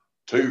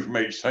two from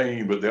each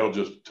team, but they'll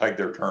just take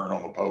their turn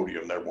on the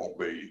podium. There won't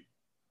be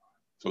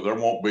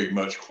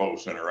much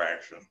close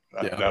interaction.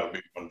 That'll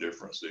be one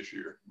difference this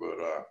year, but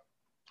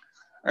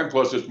and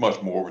plus, it's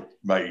much more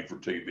made for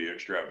TV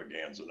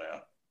extravaganza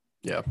now.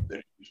 Yeah. Than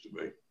it used to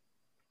be.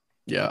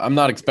 Yeah. I'm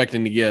not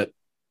expecting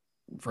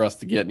for us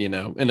to get,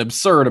 an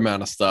absurd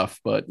amount of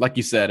stuff. But like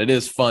you said, it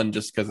is fun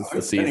just because it's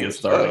the season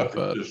starting.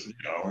 But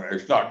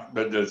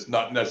it's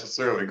not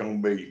necessarily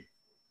going to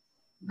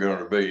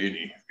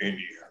be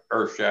any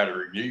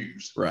earth-shattering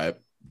news. Right.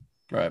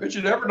 But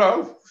you never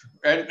know.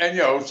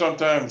 And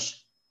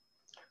sometimes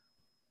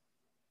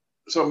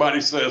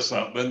somebody says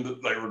something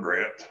that they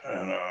regret.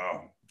 And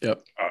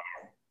yep.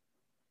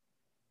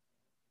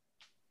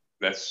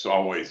 That's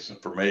always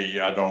for me.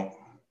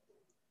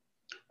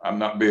 I'm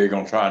not big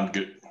on trying to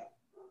get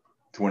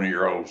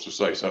 20-year-olds to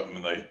say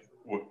something they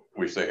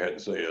wish they hadn't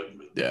said.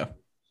 Yeah.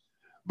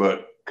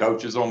 But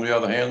coaches, on the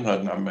other hand,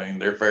 I mean,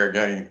 they're fair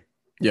game.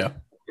 Yeah.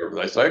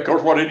 Whatever they say. Of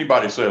course, what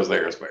anybody says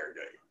there is fair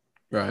game.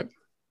 Right.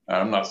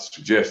 I'm not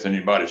suggesting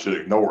anybody should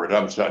ignore it.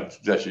 I'm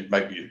suggesting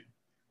I'm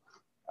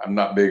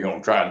not big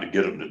on trying to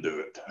get them to do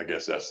it. I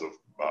guess that's the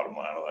bottom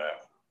line of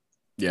that.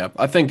 Yeah,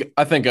 I think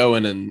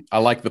Owen and I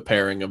like the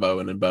pairing of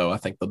Owen and Bo. I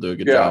think they'll do a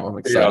good job. I'm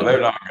excited.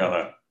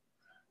 Yeah,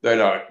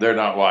 they're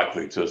not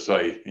likely to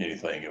say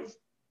anything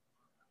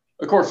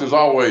of course, there's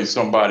always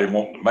somebody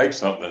wanting to make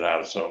something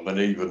out of something,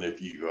 even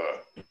if you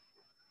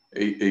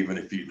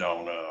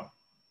don't.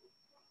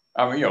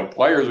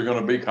 Players are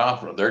going to be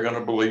confident. They're going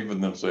to believe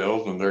in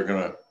themselves, and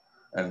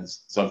and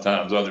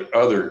sometimes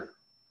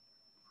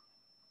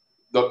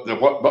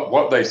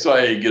what they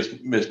say gets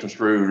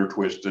misconstrued or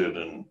twisted,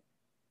 and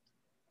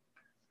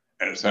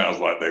it sounds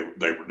like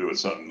they were doing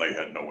something they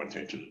had no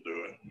intention of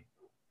doing.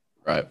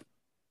 Right.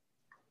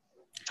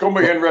 It's going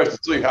to be interesting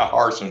to see how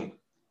Harsin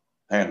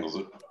handles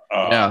it.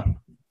 Yeah,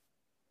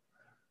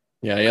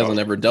 he hasn't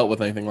ever dealt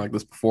with anything like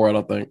this before, I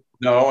don't think.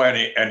 No,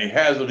 and he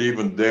hasn't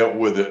even dealt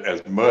with it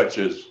as much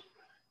as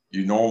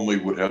you normally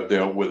would have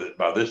dealt with it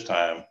by this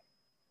time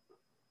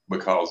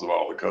because of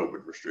all the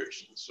COVID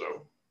restrictions.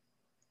 So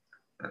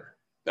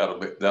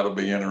that'll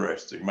be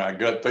interesting. My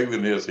gut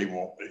feeling is he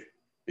won't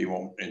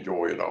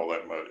enjoy it all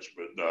that much,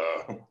 but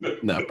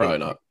no, probably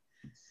not.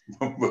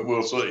 But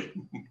we'll see.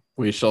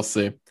 We shall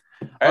see. And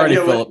Alrighty,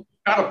 Philip.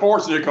 Kind of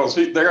fortunate because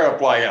they're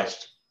up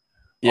last.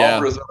 Yeah.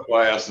 Auburn is up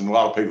last, and a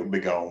lot of people will be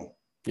gone.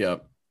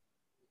 Yep.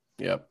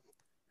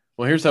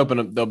 Well, here's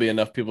hoping there'll be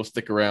enough people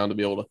stick around to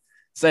be able to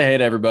say hey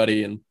to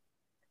everybody and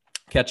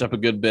catch up a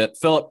good bit.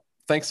 Philip,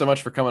 thanks so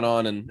much for coming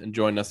on and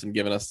joining us and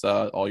giving us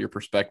all your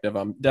perspective.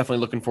 I'm definitely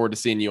looking forward to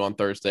seeing you on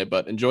Thursday,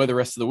 but enjoy the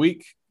rest of the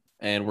week.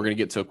 And we're going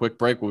to get to a quick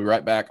break. We'll be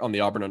right back on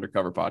the Auburn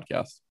Undercover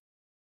podcast.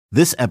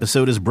 This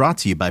episode is brought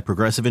to you by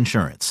Progressive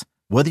Insurance.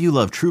 Whether you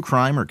love true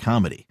crime or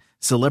comedy,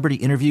 celebrity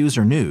interviews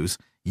or news,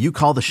 you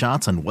call the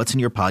shots on what's in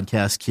your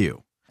podcast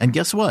queue. And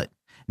guess what?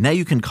 Now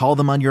you can call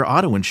them on your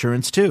auto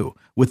insurance too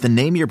with the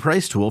Name Your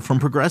Price tool from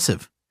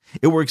Progressive.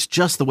 It works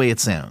just the way it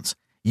sounds.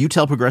 You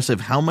tell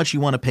Progressive how much you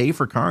want to pay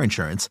for car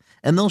insurance,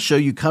 and they'll show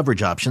you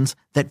coverage options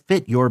that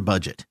fit your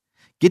budget.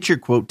 Get your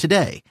quote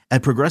today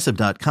at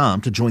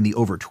Progressive.com to join the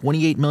over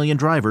 28 million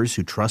drivers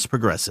who trust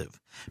Progressive.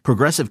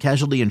 Progressive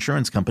Casualty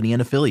Insurance Company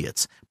and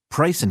Affiliates.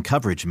 Price and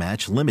coverage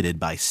match limited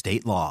by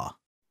state law.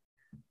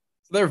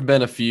 There have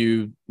been a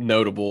few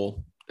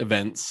notable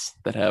events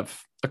that have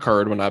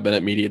occurred when I've been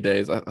at media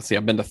days.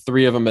 I've been to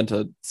 3 of them. Been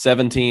to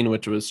 17,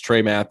 which was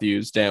Trey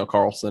Matthews, Daniel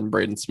Carlson,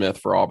 Braden Smith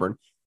for Auburn.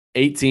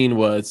 18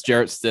 was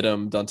Jarrett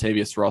Stidham,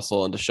 Dontavius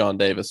Russell, and Deshaun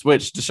Davis,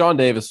 which Deshaun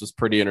Davis was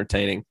pretty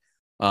entertaining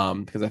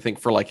because I think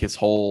for like his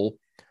whole,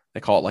 they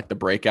call it like the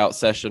breakout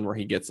session where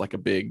he gets like a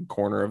big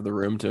corner of the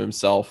room to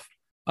himself.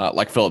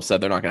 Like Philip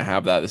said, they're not going to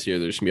have that this year.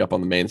 They're just going to be up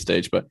on the main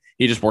stage, but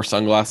he just wore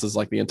sunglasses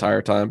like the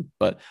entire time.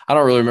 But I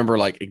don't really remember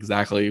like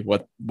exactly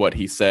what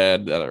he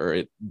said or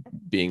it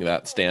being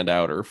that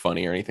standout or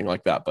funny or anything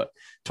like that. But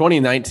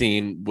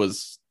 2019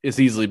 is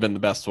easily been the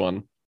best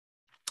one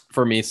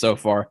for me so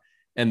far.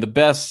 And the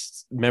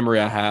best memory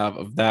I have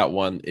of that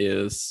one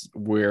is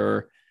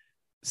we're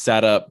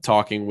sat up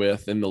talking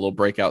with, in the little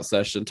breakout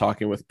session,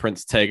 talking with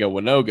Prince Tega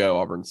Winogo,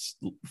 Auburn's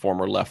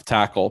former left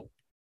tackle.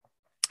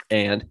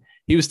 And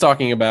he was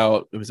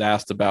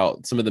asked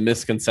about some of the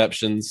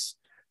misconceptions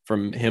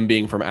from him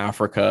being from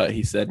Africa.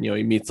 He said,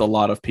 he meets a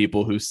lot of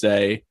people who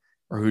say,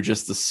 or who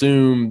just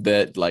assume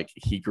that like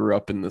he grew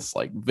up in this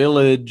like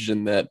village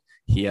and that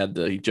he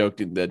joked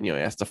that, he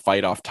has to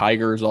fight off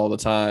tigers all the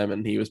time.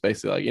 And he was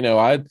basically like,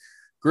 I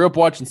grew up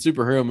watching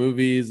superhero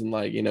movies and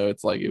like,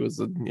 it's like, it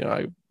was,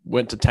 I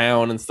went to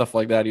town and stuff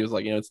like that. He was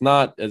like, it's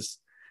not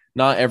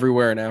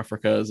everywhere in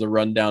Africa is a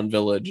rundown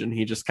village. And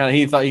he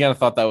kind of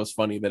thought that was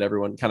funny that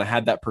everyone kind of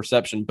had that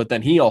perception. But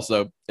then he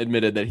also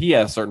admitted that he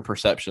had a certain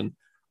perception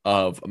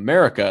of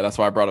America. That's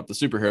why I brought up the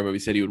superhero movie. He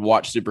said he would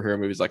watch superhero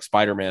movies like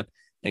Spider-Man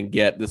and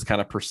get this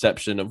kind of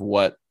perception of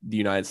what the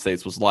United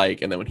States was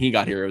like. And then when he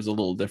got here, it was a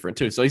little different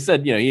too. So he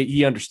said,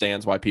 he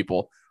understands why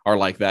people are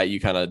like that. You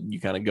kind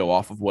of go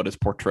off of what is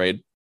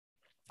portrayed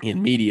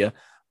in media.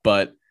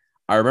 But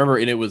I remember,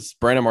 and it was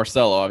Brandon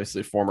Marcello,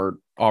 obviously former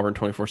Auburn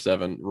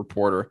 24/7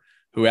 reporter,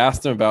 who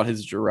asked him about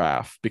his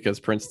giraffe because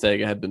Prince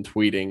Tega had been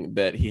tweeting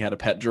that he had a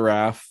pet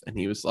giraffe. And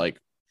he was like,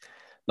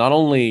 not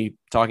only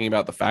talking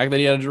about the fact that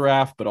he had a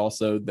giraffe, but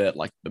also that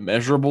like the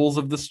measurables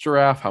of this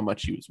giraffe, how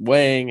much he was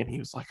weighing. And he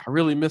was like, I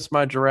really miss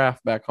my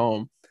giraffe back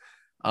home.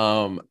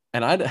 And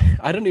I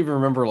don't even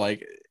remember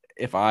like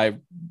if I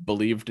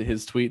believed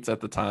his tweets at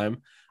the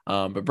time.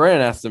 But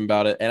Brandon asked him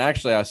about it. And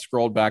actually I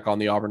scrolled back on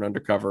the Auburn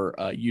Undercover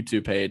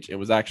YouTube page and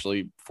was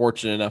actually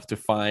fortunate enough to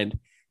find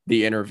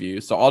the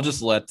interview. So I'll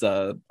just let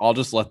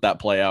that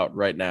play out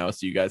right now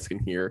so you guys can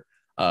hear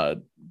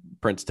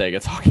Prince Tega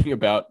talking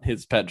about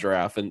his pet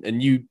giraffe,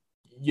 and you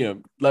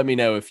let me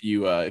know if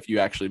you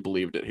actually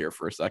believed it here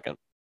for a second.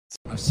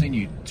 I've seen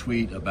you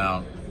tweet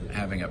about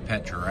having a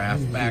pet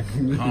giraffe back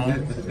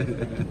home.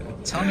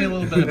 Tell me a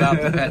little bit about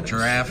the pet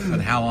giraffe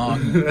and how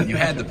long you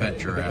had the pet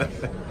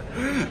giraffe.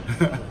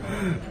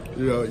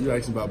 You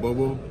asking about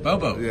Bobo?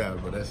 Bobo. Yeah,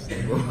 but that's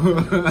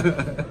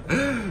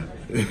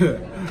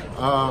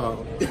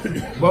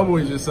Bobo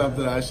is just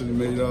something I should have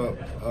made up.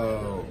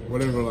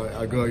 Whenever like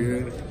I go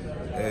in,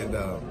 and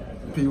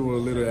people will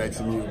literally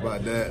ask me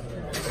about that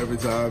every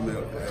time,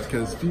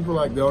 because people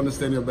like their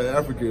understanding about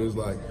Africa is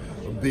like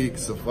a big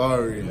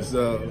safari.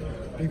 So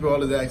people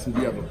always ask me, do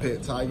you have a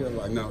pet tiger? I'm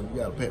like, no.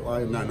 You got a pet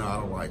lion? No, I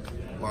don't like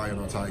lion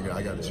or tiger.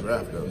 I got a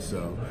giraffe though.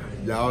 So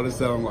y'all always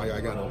tell them like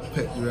I got a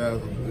pet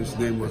giraffe. His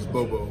name was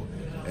Bobo.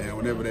 And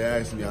whenever they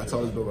ask me, I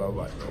told Bobo, I'm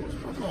like,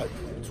 I'm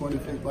like 20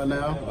 feet by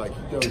now. Like,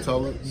 you don't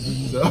tell him.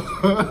 So,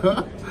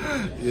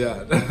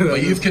 yeah. Well,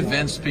 you've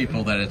convinced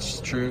people that it's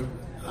true?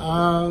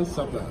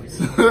 Sometimes.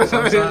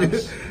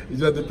 It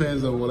just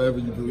depends on whatever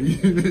you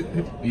believe.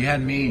 You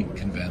had me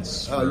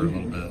convinced for a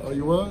little bit. Oh,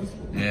 you was?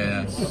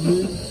 Yeah.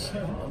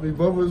 I mean,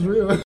 Bobo's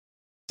real.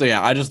 So,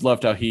 yeah, I just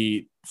loved how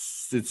it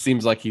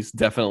seems like he's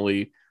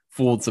definitely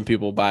fooled some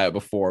people by it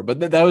before.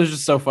 But that was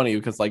just so funny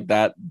because, like,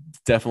 that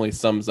definitely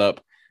sums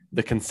up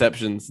the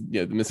conceptions,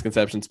 the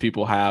misconceptions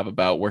people have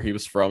about where he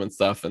was from and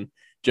stuff, and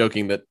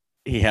joking that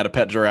he had a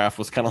pet giraffe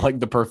was kind of like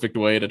the perfect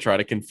way to try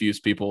to confuse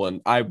people.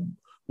 And I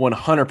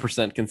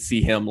 100% can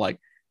see him like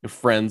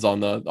friends on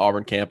the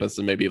Auburn campus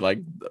and maybe like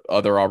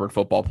other Auburn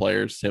football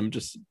players, him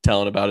just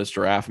telling about his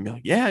giraffe and be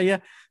like, yeah.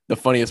 The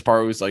funniest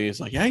part was like,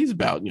 he's like, yeah, he's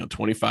about,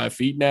 25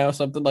 feet now,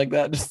 something like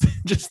that.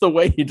 Just the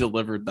way he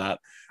delivered that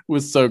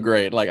was so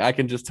great. Like I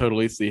can just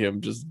totally see him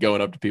just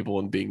going up to people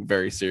and being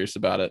very serious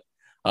about it.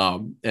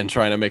 And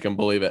trying to make them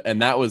believe it.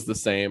 And that was the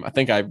same. I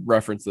think I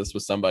referenced this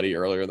with somebody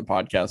earlier in the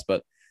podcast,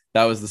 but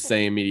that was the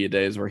same media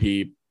days where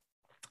he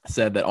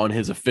said that on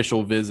his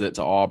official visit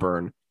to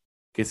Auburn,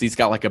 because he's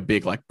got like a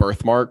big like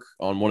birthmark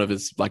on one of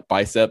his like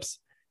biceps,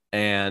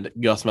 and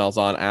Gus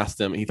Malzahn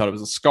asked him, he thought it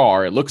was a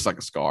scar. It looks like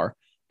a scar.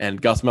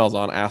 And Gus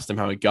Malzahn asked him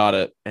how he got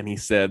it. And he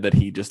said that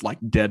he just like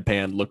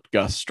deadpan looked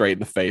Gus straight in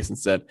the face and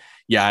said,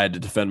 yeah, I had to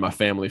defend my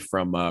family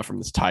from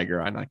this tiger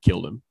and I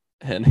killed him.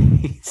 And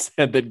he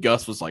said that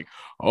Gus was like,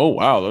 oh,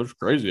 wow, that was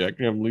crazy. I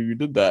can't believe you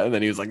did that. And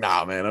then he was like,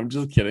 nah, man, I'm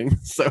just kidding.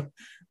 So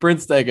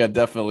Prince Tega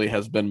definitely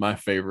has been my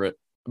favorite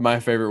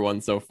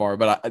one so far.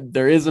 But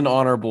there is an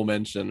honorable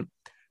mention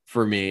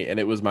for me. And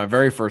it was my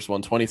very first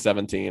one,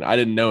 2017. I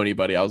didn't know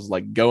anybody. I was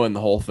like going the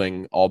whole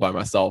thing all by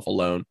myself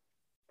alone.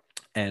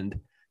 And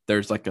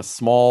there's like a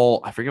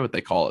small, I forget what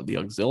they call it, the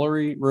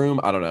auxiliary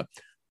room. I don't know.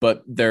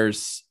 But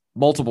there's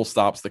multiple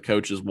stops the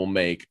coaches will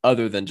make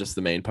other than just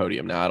the main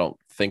podium. Now, I don't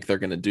think they're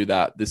going to do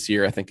that this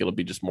year. I think it'll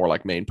be just more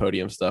like main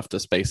podium stuff to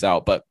space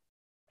out. But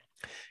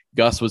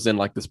Gus was in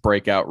like this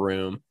breakout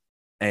room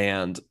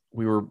and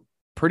we were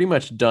pretty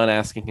much done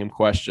asking him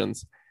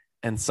questions.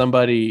 And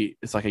somebody,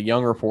 it's like a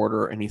young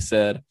reporter, and he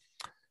said,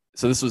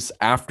 so this was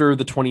after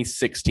the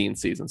 2016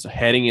 season, so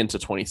heading into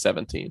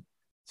 2017.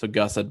 So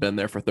Gus had been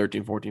there for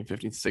 13, 14,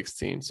 15,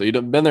 16. So you'd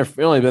only been there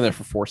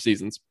for 4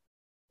 seasons.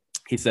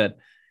 He said,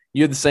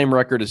 you had the same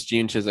record as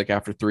Gene Chizik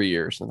after 3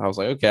 years. And I was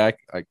like, okay,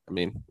 I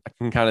mean, I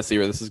can kind of see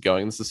where this is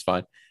going. This is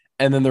fine.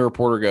 And then the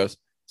reporter goes,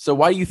 so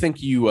why do you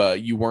think you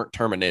weren't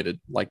terminated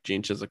like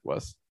Gene Chizik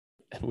was?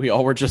 And we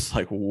all were just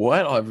like,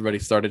 what? Everybody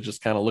started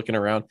just kind of looking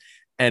around,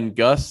 and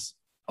Gus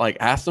like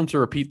asked him to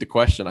repeat the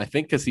question. I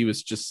think because he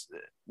was just,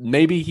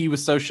 maybe he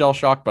was so shell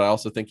shocked, but I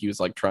also think he was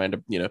like trying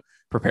to,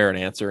 prepare an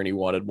answer and he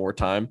wanted more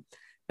time.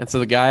 And so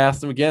the guy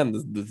asked him again,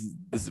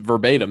 this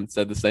verbatim,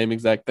 said the same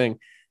exact thing.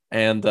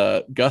 And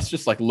Gus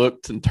just like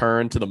looked and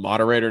turned to the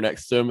moderator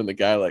next to him, and the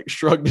guy like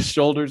shrugged his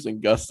shoulders,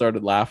 and Gus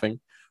started laughing.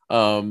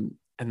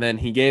 And then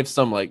he gave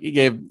I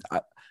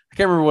can't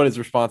remember what his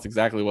response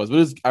exactly was,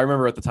 but I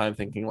remember at the time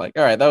thinking like,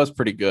 all right, that was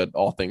pretty good,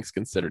 all things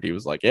considered. He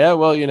was like, yeah,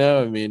 well,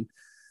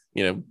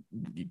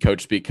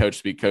 coach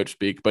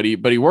speak, but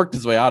he worked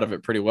his way out of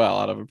it pretty well,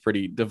 out of a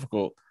pretty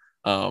difficult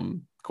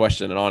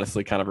question, and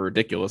honestly kind of a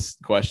ridiculous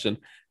question.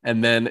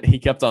 And then he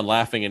kept on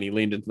laughing, and he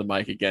leaned into the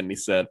mic again, and he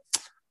said,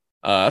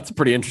 that's a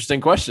pretty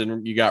interesting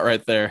question you got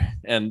right there.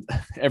 And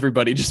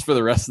everybody just for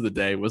the rest of the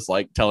day was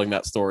like telling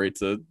that story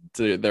to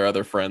their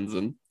other friends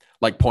and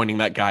like pointing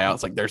that guy out.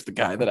 It's like, there's the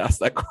guy that asked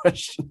that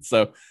question.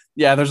 So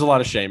yeah, there's a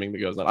lot of shaming that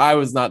goes on. I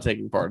was not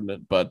taking part in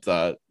it, but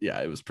yeah,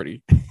 it was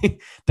pretty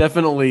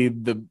definitely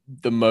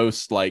the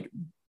most like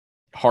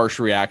harsh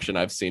reaction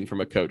I've seen from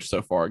a coach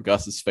so far.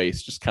 Gus's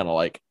face just kind of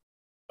like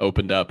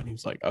opened up, and he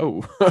was like,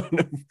 oh,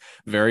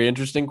 very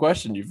interesting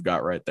question you've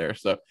got right there.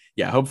 So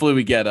yeah, hopefully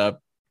we get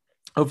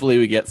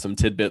some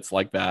tidbits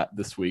like that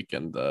this week,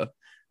 and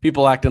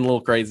people acting a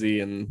little crazy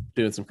and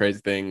doing some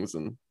crazy things,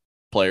 and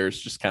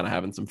players just kind of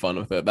having some fun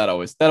with it. That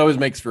always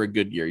makes for a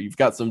good year. You've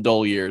got some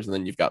dull years, and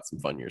then you've got some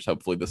fun years.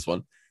 Hopefully this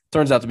one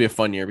turns out to be a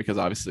fun year, because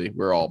obviously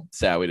we're all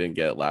sad we didn't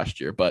get it last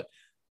year. But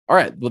all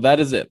right, well, that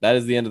is it. That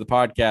is the end of the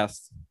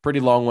podcast. Pretty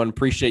long one.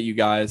 Appreciate you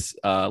guys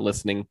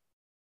listening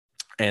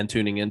and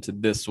tuning into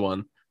this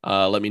one.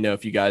 Let me know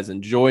if you guys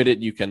enjoyed it.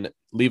 You can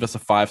leave us a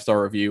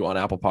 5-star review on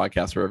Apple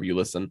Podcasts, wherever you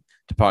listen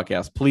to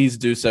podcasts. Please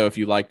do so if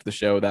you liked the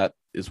show. That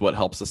is what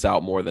helps us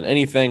out more than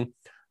anything.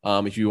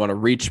 If you want to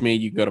reach me,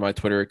 you can go to my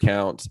Twitter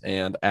account,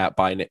 and at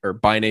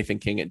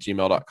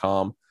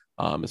bynathanking@gmail.com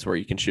is where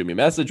you can shoot me a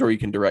message, or you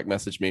can direct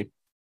message me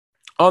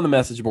on the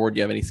message board.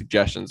 You have any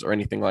suggestions or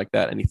anything like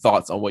that, any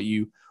thoughts on what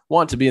you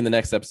want to be in the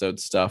next episode,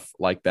 stuff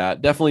like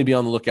that. Definitely be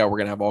on the lookout. We're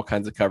going to have all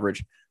kinds of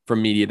coverage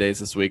from Media Days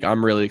this week.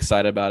 I'm really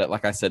excited about it.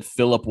 Like I said,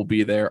 Philip will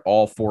be there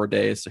all 4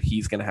 days, so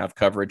he's going to have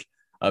coverage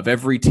of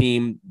every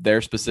team,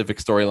 their specific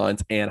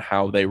storylines, and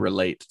how they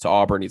relate to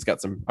Auburn.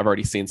 I've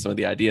already seen some of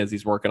the ideas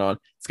he's working on.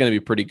 It's going to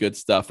be pretty good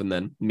stuff. And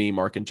then me,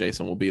 Mark, and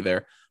Jason will be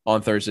there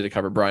on Thursday to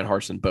cover Brian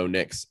Harsin, Bo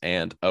Nix,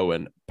 and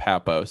Owen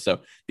Papo. So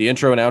the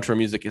intro and outro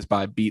music is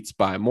by Beats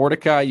by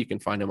Mordecai. You can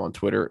find him on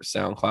Twitter,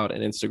 SoundCloud,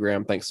 and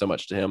Instagram. Thanks so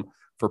much to him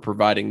for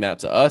providing that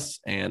to us.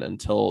 And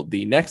until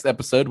the next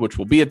episode, which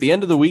will be at the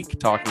end of the week,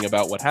 talking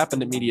about what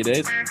happened at Media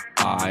Days,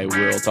 I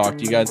will talk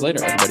to you guys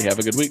later. Everybody have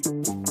a good week.